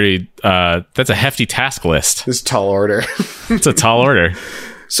pretty that's a hefty task list. This is tall order. It's a tall order.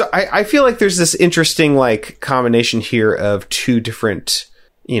 So I feel like there's this interesting like combination here of two different,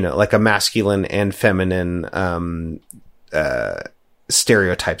 like a masculine and feminine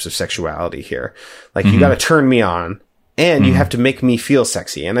stereotypes of sexuality here. Like you got to turn me on and you have to make me feel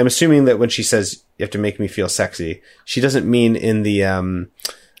sexy. And I'm assuming that when she says you have to make me feel sexy, she doesn't mean in the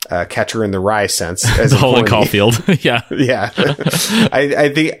Catcher in the Rye sense, as Holden Caulfield. Yeah. Yeah. I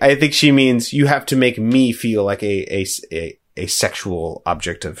think she means you have to make me feel like a sexual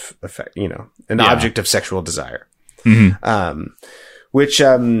object of effect, object of sexual desire. Which,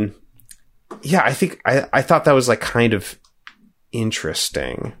 I think I thought that was like kind of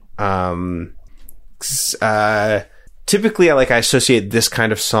interesting. Typically I associate this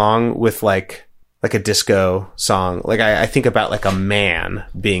kind of song with like a disco song. Like I think about like a man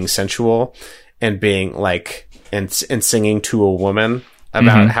being sensual and being like, and singing to a woman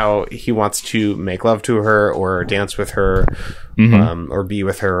about how he wants to make love to her or dance with her, or be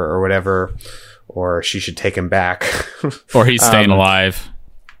with her or whatever, or she should take him back. Or he's staying alive.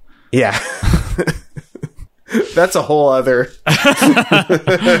 Yeah. That's a whole other.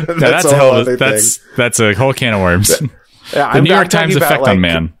 That's a whole other thing. That's a whole can of worms. Yeah, the New York Times effect on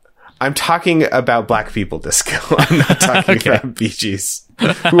man. I'm talking about Black People Disco. I'm not talking about Bee Gees,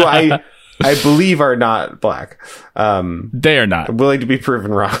 who I believe are not black. They are not. I'm willing to be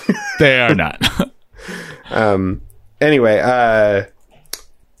proven wrong. They are not. Anyway,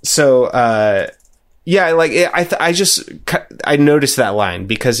 yeah, like I noticed that line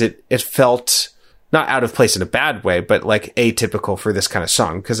because it felt not out of place in a bad way, but like atypical for this kind of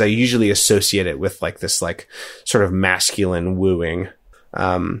song, because I usually associate it with like this like sort of masculine wooing.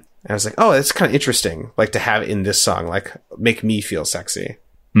 And I was like, oh, that's kind of interesting, like to have in this song, like make me feel sexy.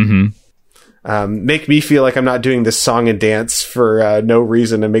 Mm-hmm. Make me feel like I'm not doing this song and dance for no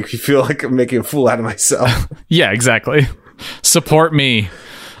reason, and make me feel like I'm making a fool out of myself. Yeah, exactly. Support me.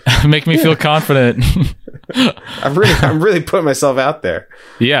 Make me feel confident. I'm really putting myself out there.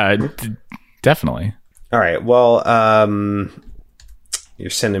 Yeah, definitely. All right. Well, you're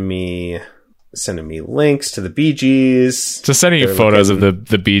sending me links to the Bee Gees. Just sending you photos of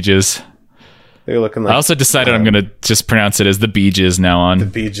the Bee Gees. They're looking like. I also decided I'm going to just pronounce it as the Bee Gees now on. The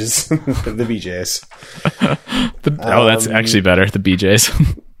Bee Gees. The Bee Gees. That's actually better. The Bee Gees.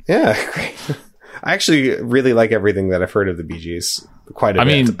 Yeah, great. I actually really like everything that I've heard of the Bee Gees quite a bit. I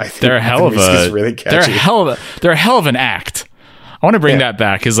mean, they're a hell of they're a hell of an act. I want to bring that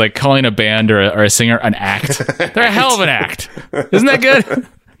back, is like calling a band or a singer an act. They're a hell of an act. Isn't that good?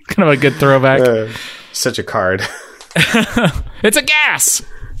 Kind of a good throwback. Such a card. It's a gas.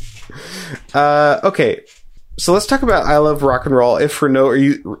 Okay, so let's talk about I Love Rock and Roll, if for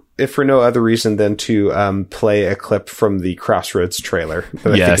no other reason than to play a clip from the Crossroads trailer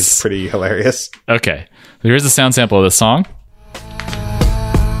that I think is pretty hilarious. Okay, here's the sound sample of the song.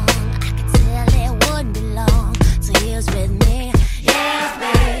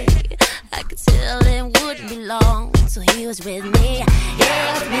 With me,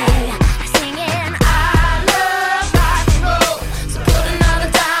 yeah, with me, singing I love rock and roll. So put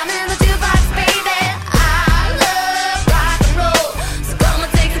another dime in the jukebox, baby. I love rock and roll. So come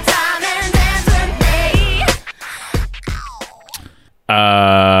and take the time and dance with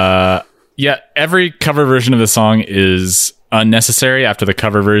me. Yeah, every cover version of the song is unnecessary after the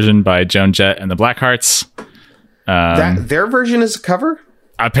cover version by Joan Jett and the Blackhearts. Their version is a cover?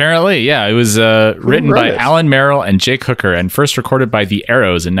 Apparently, yeah. It was written by Alan Merrill and Jake Hooker and first recorded by The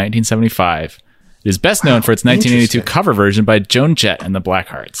Arrows in 1975. It is best known for its 1982 cover version by Joan Jett and the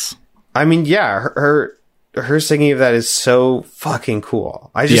Blackhearts. I mean, yeah, her singing of that is so fucking cool.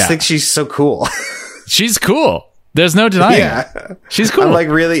 I just think she's so cool. She's cool. There's no denying it. She's cool. I'm like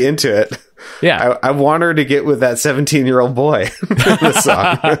really into it. Yeah. I want her to get with that 17-year-old boy in the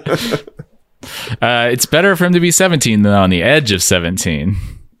song. It's better for him to be 17 than on the edge of 17.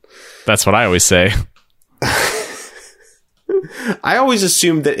 That's what I always say. I always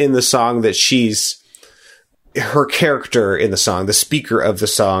assumed that in the song that her character in the song, the speaker of the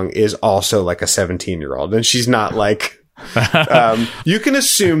song, is also like a 17-year-old, and she's not like. You can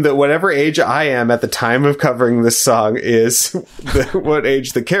assume that whatever age I am at the time of covering this song is what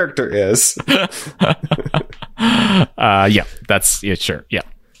age the character is. Yeah, sure. Yeah.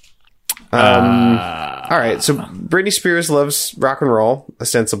 All right, so Britney Spears loves rock and roll,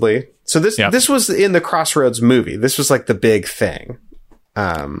 ostensibly. So this was in the Crossroads movie. This was like the big thing.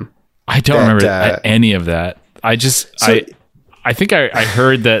 I don't remember any of that. I think I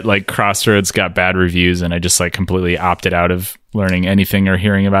heard that like Crossroads got bad reviews, and I just like completely opted out of learning anything or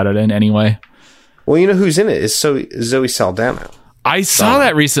hearing about it in any way. Well, you know who's in it is Zoe Saldana. I saw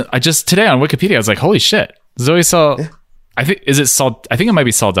that today on Wikipedia. I was like, holy shit, Zoe Saldana. I think it might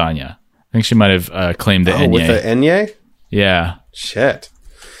be Saldana. I think she might have claimed the Enye. With the Enye? Yeah. Shit.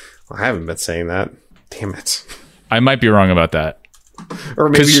 Well, I haven't been saying that. Damn it. I might be wrong about that. Or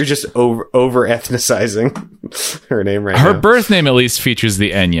maybe you're just over ethnicizing her name right now. Her birth name at least features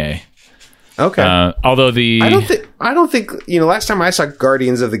the Enye. Okay. Although I don't think last time I saw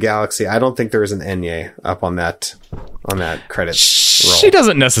Guardians of the Galaxy, I don't think there was an Enye up on that credit roll. She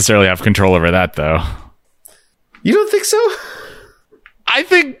doesn't necessarily have control over that, though. You don't think so? I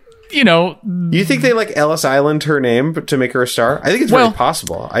think. You think they like Ellis Island her name to make her a star? I think it's very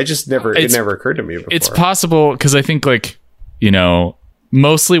possible. It never occurred to me before. It's possible because I think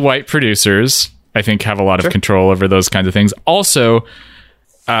mostly white producers, I think, have a lot of control over those kinds of things. Also,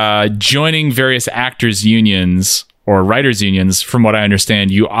 joining various actors unions or writers unions, from what I understand,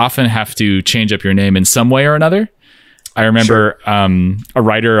 you often have to change up your name in some way or another. I remember a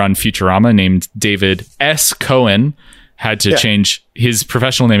writer on Futurama named David S. Cohen had to change his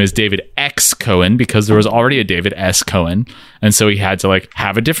professional name is David X Cohen because there was already a David S. Cohen. And so he had to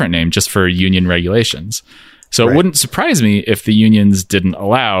have a different name just for union regulations. So Right. it wouldn't surprise me if the unions didn't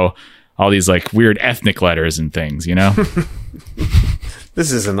allow all these like weird ethnic letters and things, you know?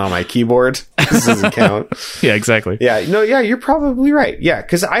 This isn't on my keyboard. This doesn't count. Yeah, exactly. Yeah, no, yeah, you're probably right. Yeah,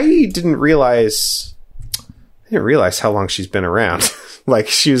 because I didn't realize how long she's been around. Like,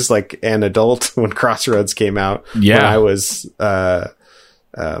 she was like an adult when Crossroads came out. Yeah. When I was, I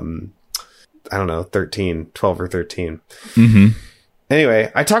don't know, 12 or 13. Mm-hmm.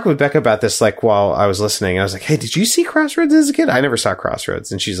 Anyway, I talked with Becca about this like while I was listening. I was like, "Hey, did you see Crossroads as a kid?" I never saw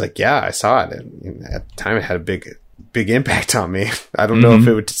Crossroads, and she's like, "Yeah, I saw it. And at the time, it had a big impact on me. I don't know if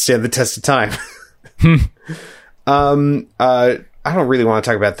it would stand the test of time." I don't really want to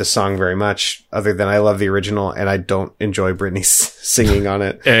talk about this song very much, other than I love the original, and I don't enjoy Britney singing on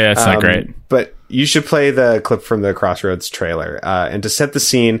it. Yeah, it's not great. But you should play the clip from the Crossroads trailer, and to set the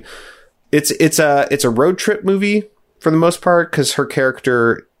scene, it's a road trip movie. For the most part, because her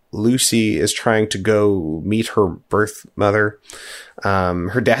character Lucy is trying to go meet her birth mother.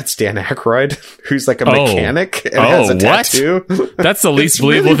 Her dad's Dan Aykroyd, who's like a mechanic and has a tattoo. That's the least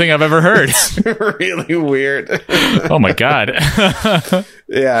believable thing I've ever heard. Really weird. Oh my god.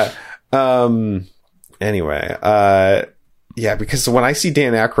 Yeah. Anyway, yeah, because when I see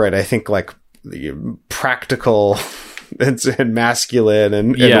Dan Aykroyd, I think like practical and masculine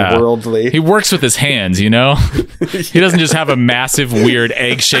and worldly. He works with his hands, you know? He doesn't just have a massive, weird,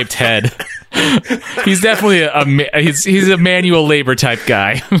 egg-shaped head. He's definitely he's a manual labor type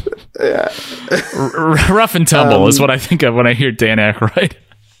guy. Yeah. Rough and tumble is what I think of when I hear Dan Aykroyd.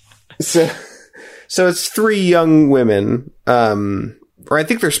 So it's three young women, or I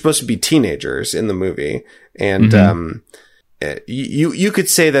think they're supposed to be teenagers in the movie, and you could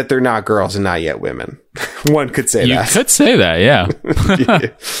say that they're not girls and not yet women. One could say You that. could say that, yeah.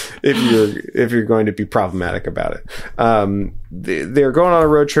 if you're going to be problematic about it. They're going on a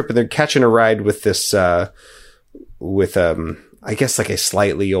road trip and they're catching a ride with this I guess like a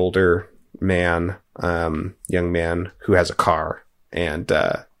slightly older man, young man who has a car, and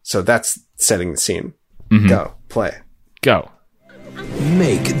so that's setting the scene. Go play. Go.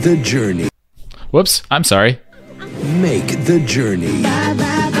 Make the journey. Whoops, I'm sorry. Make the journey.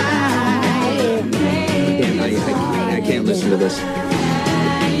 I can't listen to this.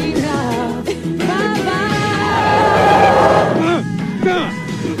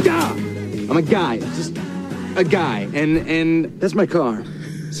 I'm a guy, just a guy, and that's my car.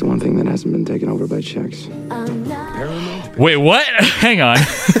 It's the one thing that hasn't been taken over by chicks. Wait, what? Hang on.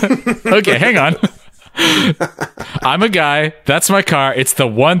 Okay, hang on. I'm a guy. That's my car. It's the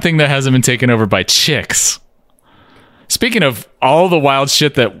one thing that hasn't been taken over by chicks. Speaking of all the wild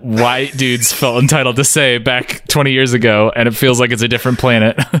shit that white dudes felt entitled to say back 20 years ago, and it feels like it's a different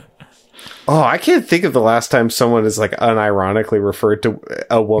planet. Oh, I can't think of the last time someone has like unironically referred to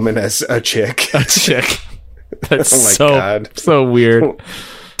a woman as a chick. A chick. That's Oh my God. so weird.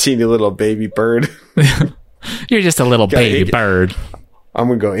 Teeny little baby bird. You're just a little baby bird. I'm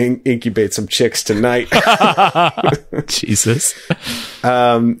gonna go incubate some chicks tonight. Jesus.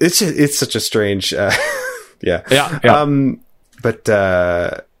 It's such a strange. Yeah. But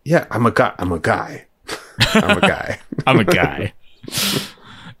yeah, I'm a guy. I'm a guy. I'm a guy. I'm a guy.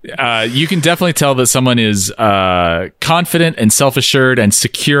 You can definitely tell that someone is confident and self-assured and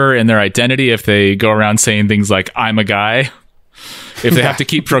secure in their identity if they go around saying things like "I'm a guy." If they have to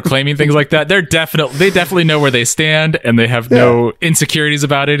keep proclaiming things like that, they definitely know where they stand, and they have no insecurities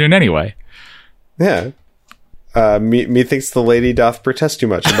about it in any way. Yeah. Methinks the lady doth protest too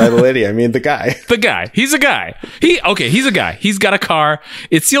much. And by the lady, I mean the guy. The guy. He's a guy. He's a guy. He's got a car.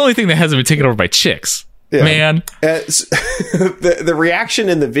 It's the only thing that hasn't been taken over by chicks. Yeah. Man. The reaction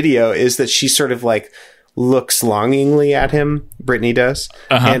in the video is that she sort of like looks longingly at him. Brittany does.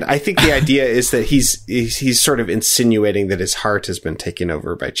 And I think the idea is that he's sort of insinuating that his heart has been taken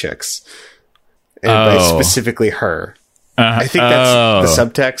over by chicks. And by specifically her. I think that's the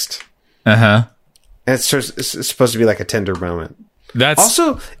subtext. Uh-huh. And it's supposed to be like a tender moment. That's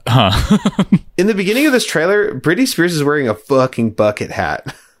Also, in the beginning of this trailer, Britney Spears is wearing a fucking bucket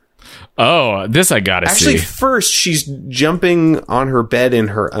hat. Oh, this I gotta Actually, see. first she's jumping on her bed in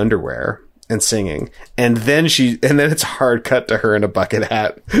her underwear and singing, and then it's a hard cut to her in a bucket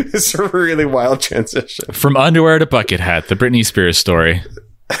hat. It's a really wild transition. From underwear to bucket hat, the Britney Spears story.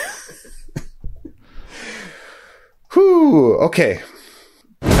 Whew. Okay.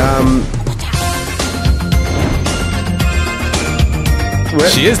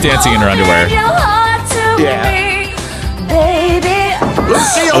 She is dancing in her underwear. Yeah.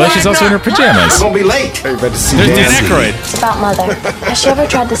 Although she's also in her pajamas. Gonna be late. Are you about to see There's Dan Nancy? Aykroyd. It's about Mother. Has she ever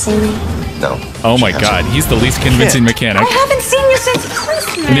tried to see me? No. Oh my god, he's the least convincing mechanic. I haven't seen you since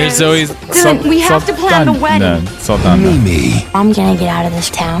Christmas. There's always Dylan, we have to plan the wedding. Mimi. I'm gonna get out of this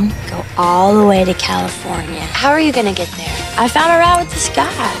town, go all the way to California. How are you gonna get there? I found a ride with this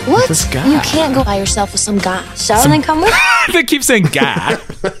guy. What? This guy? You can't go by yourself with some guy. So then come with. They keep saying guy.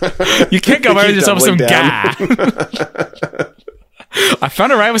 You can't go by keep yourself with some doubling guy. I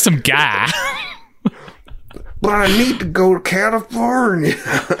found a ride with some guy. But I need to go to California.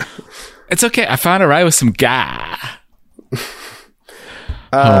 It's okay. I found a ride with some guy.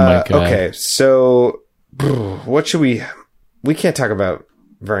 Oh my god. Okay, so what should we can't talk about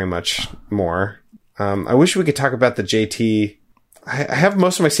very much more. I wish we could talk about the JT. I have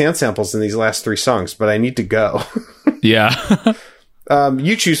most of my sound samples in these last 3 songs, but I need to go. Yeah.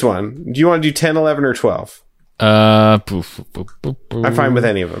 You choose one. Do you want to do 10, 11, or 12? I'm fine with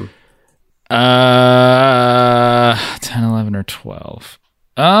any of them. 10, 11, or 12.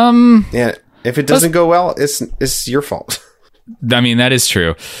 Yeah, if it doesn't go well, it's your fault. I mean, that is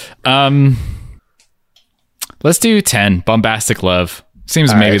true. Let's do 10. Bombastic Love.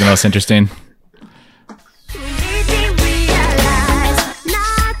 Seems maybe the most interesting.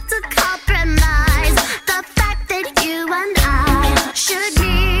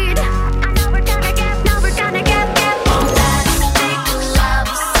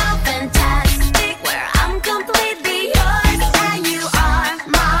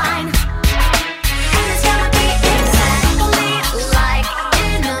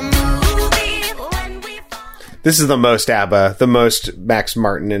 This is the most ABBA, the most Max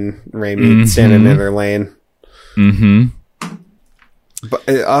Martin and Raimi standing in their lane. Mm-hmm. But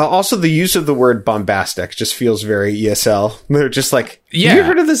also the use of the word bombastic just feels very ESL. They're just like, have you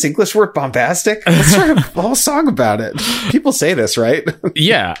heard of this English word bombastic? Let's write a whole song about it. People say this, right?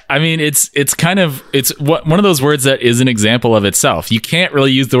 Yeah. I mean, it's one of those words that is an example of itself. You can't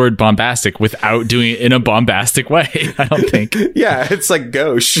really use the word bombastic without doing it in a bombastic way, I don't think. Yeah, it's like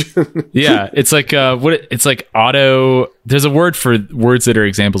gauche. Yeah, it's like it's like auto. There's a word for words that are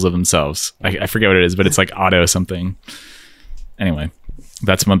examples of themselves. I forget what it is, but it's like auto something. Anyway,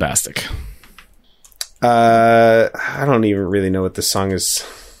 that's bombastic. I don't even really know what this song is.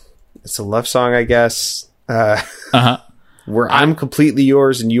 It's a love song, I guess. Where I'm completely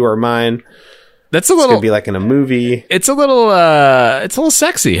yours and you are mine. That's a It's little. gonna be like in a movie. It's a little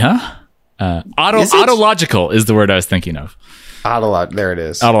sexy, huh? Autological is the word I was thinking of. There it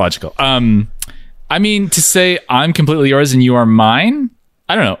is. Autological. I mean, to say I'm completely yours and you are mine.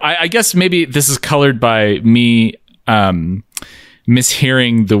 I don't know. I guess maybe this is colored by me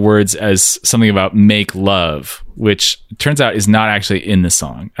mishearing the words as something about make love, which turns out is not actually in the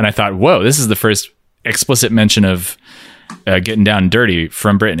song. And I thought, whoa, this is the first explicit mention of getting down and dirty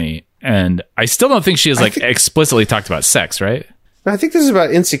from Britney. And I still don't think she has explicitly talked about sex, right? I think this is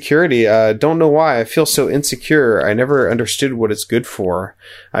about insecurity. Don't know why. I feel so insecure. I never understood what it's good for.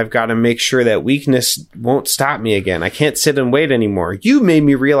 I've got to make sure that weakness won't stop me again. I can't sit and wait anymore. You made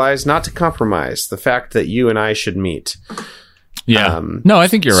me realize not to compromise. The fact that you and I should meet. Yeah. No, I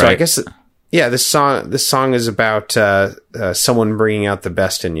think you're right. I guess, yeah, this song is about someone bringing out the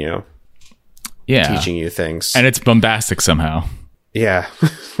best in you. Yeah. Teaching you things. And it's bombastic somehow. Yeah.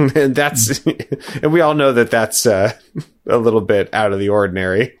 And and we all know that that's a little bit out of the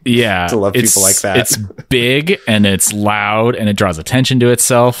ordinary. Yeah. To love people like that. It's big and it's loud and it draws attention to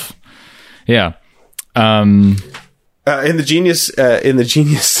itself. Yeah. In the Genius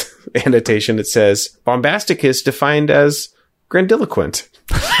annotation, it says bombastic is defined as grandiloquent.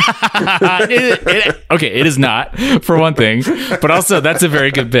 Okay, it is not, for one thing, but also that's a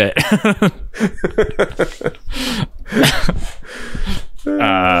very good bit.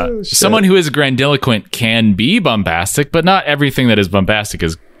 Someone who is grandiloquent can be bombastic, but not everything that is bombastic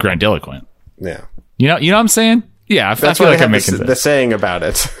is grandiloquent. Yeah. You know what I'm saying? Yeah, That's I feel what like I I'm have making the saying about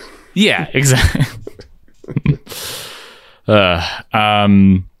it. Yeah, exactly.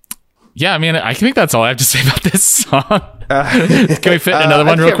 Yeah, I mean, I think that's all I have to say about this song. Can we fit in another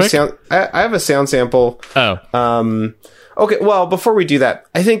one real quick? I have a sound sample. Oh. Okay, well, before we do that,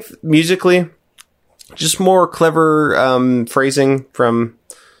 I think musically, just more clever phrasing from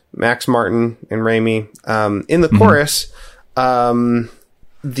Max Martin and Raimi. In the chorus,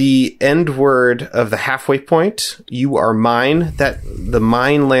 the end word of the halfway point, you are mine, that the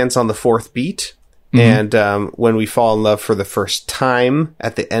mine lands on the 4th beat. And when we fall in love for the first time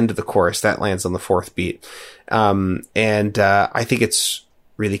at the end of the chorus, that lands on the 4th beat. And I think it's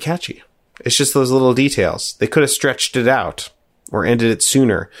really catchy. It's just those little details. They could have stretched it out or ended it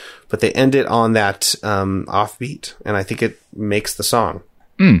sooner, but they end it on that offbeat, and I think it makes the song.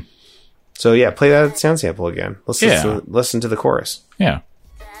 So yeah, play that sound sample again. Let's listen to the chorus. Yeah.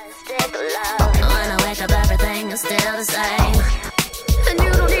 When I wake up, everything is still the same. And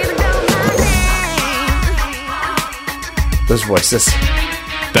you don't those voices.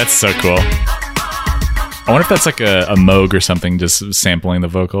 That's so cool. I wonder if that's like a Moog or something, just sampling the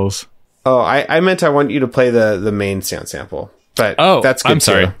vocals. Oh, I meant I want you to play the main sound sample. But that's good. I'm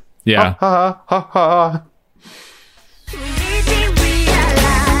sorry. Too. Yeah. Ha ha ha ha.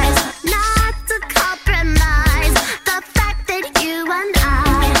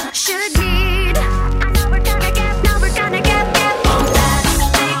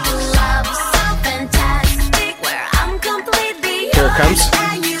 Here it comes.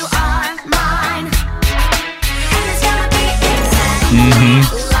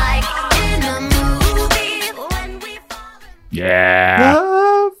 Yeah.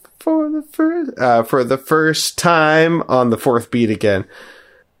 Love for the first time on the fourth beat again.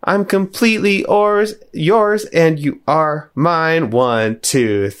 I'm completely yours, and you are mine. 1,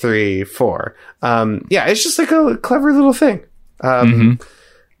 2, 3, 4. Yeah, it's just like a clever little thing.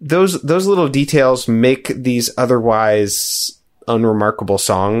 Those little details make these otherwise unremarkable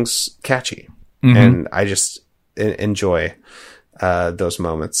songs catchy, and I just enjoy those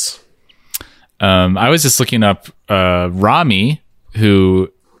moments. I was just looking up Rami,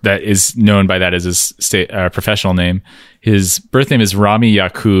 who that is known by that as his professional name. His birth name is Rami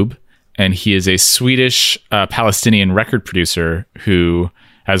Yacoub, and he is a Swedish Palestinian record producer who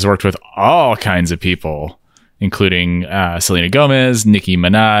has worked with all kinds of people, including Selena Gomez, Nicki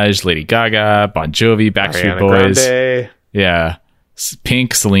Minaj, Lady Gaga, Bon Jovi, Backstreet Boys, Grande. Yeah,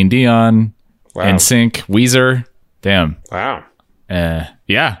 Pink, Celine Dion, Wow. NSYNC, Weezer. Damn. Wow.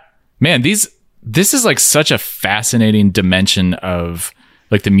 Yeah, man, this is like such a fascinating dimension of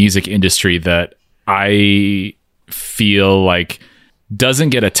like the music industry that I feel like doesn't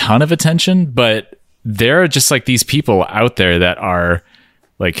get a ton of attention, but there are just like these people out there that are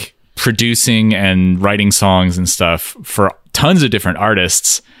like producing and writing songs and stuff for tons of different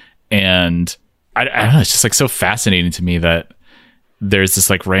artists. And I don't know, it's just like so fascinating to me that there's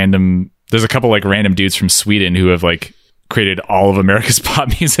a couple like random dudes from Sweden who have like created all of America's pop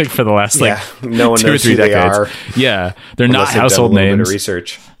music for the last like no one 2 or knows 3 who they decades. are. Yeah, they're not Unless they've household done a little names. bit of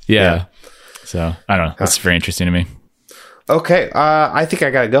research. Yeah. So I don't know. That's very interesting to me. Okay, I think I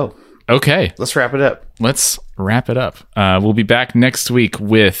gotta go. Okay, Let's wrap it up. let's wrap it up. We'll be back next week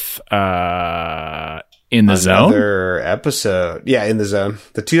with In the Zone. Another episode. Yeah, In the Zone.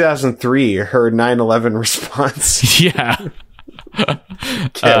 The 2003, her 9/11 response. Yeah. Can't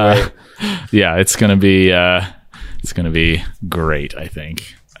wait. Yeah, it's gonna be great. I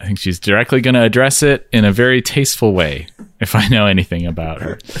think she's directly going to address it in a very tasteful way, if I know anything about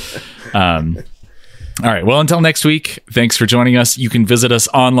her. All right. Well, until next week, thanks for joining us. You can visit us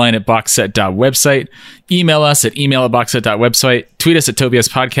online at boxset.website, email us at email@boxset.website, tweet us at Tobias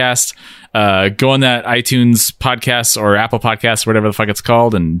Podcast, go on that iTunes podcast or Apple Podcast, whatever the fuck it's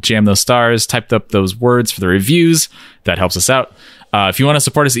called, and jam those stars, type up those words for the reviews. That helps us out. If you want to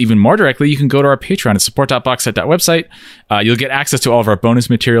support us even more directly, you can go to our Patreon at support.boxset.website. You'll get access to all of our bonus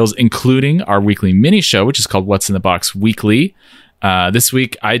materials, including our weekly mini show, which is called What's in the Box Weekly. This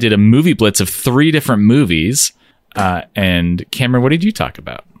week, I did a movie blitz of 3 different movies. And Cameron, what did you talk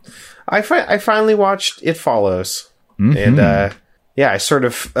about? I finally watched It Follows. And I sort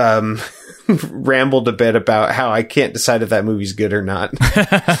of rambled a bit about how I can't decide if that movie's good or not.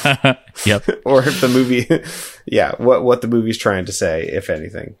 Yep. Or if the movie, what the movie's trying to say, if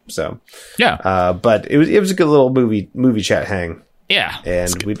anything. So, Yeah. but it was a good little movie chat hang. Yeah.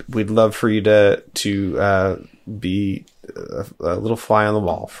 And we'd love for you to be a little fly on the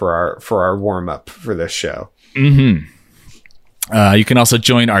wall for our warm up for this show. You can also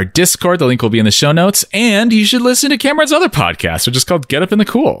join our Discord. The link will be in the show notes. And you should listen to Cameron's other podcast, which is called Get Up in the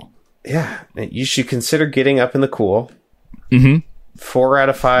Cool. Yeah, you should consider getting up in the cool. 4 out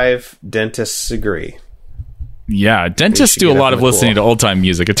of 5 dentists agree. Yeah, dentists do a lot of listening to old time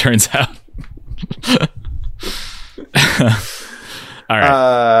music, it turns out. All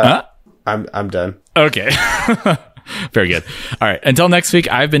right. I'm done. Okay. Very good. All right. Until next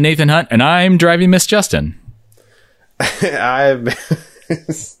week, I've been Nathan Hunt, and I'm driving Miss Justin. Back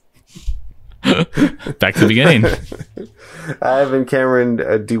to the beginning. I've been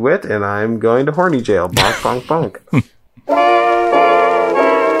Cameron DeWitt, and I'm going to horny jail. Bonk, bonk, bonk.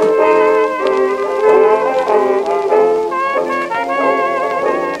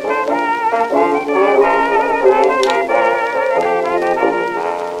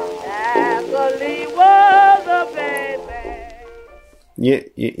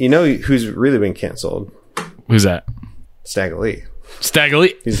 You know who's really been canceled? Who's that? Stagger Lee. Stagger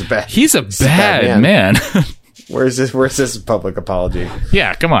Lee. He's a bad man. Where's this public apology?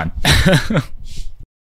 Yeah, come on.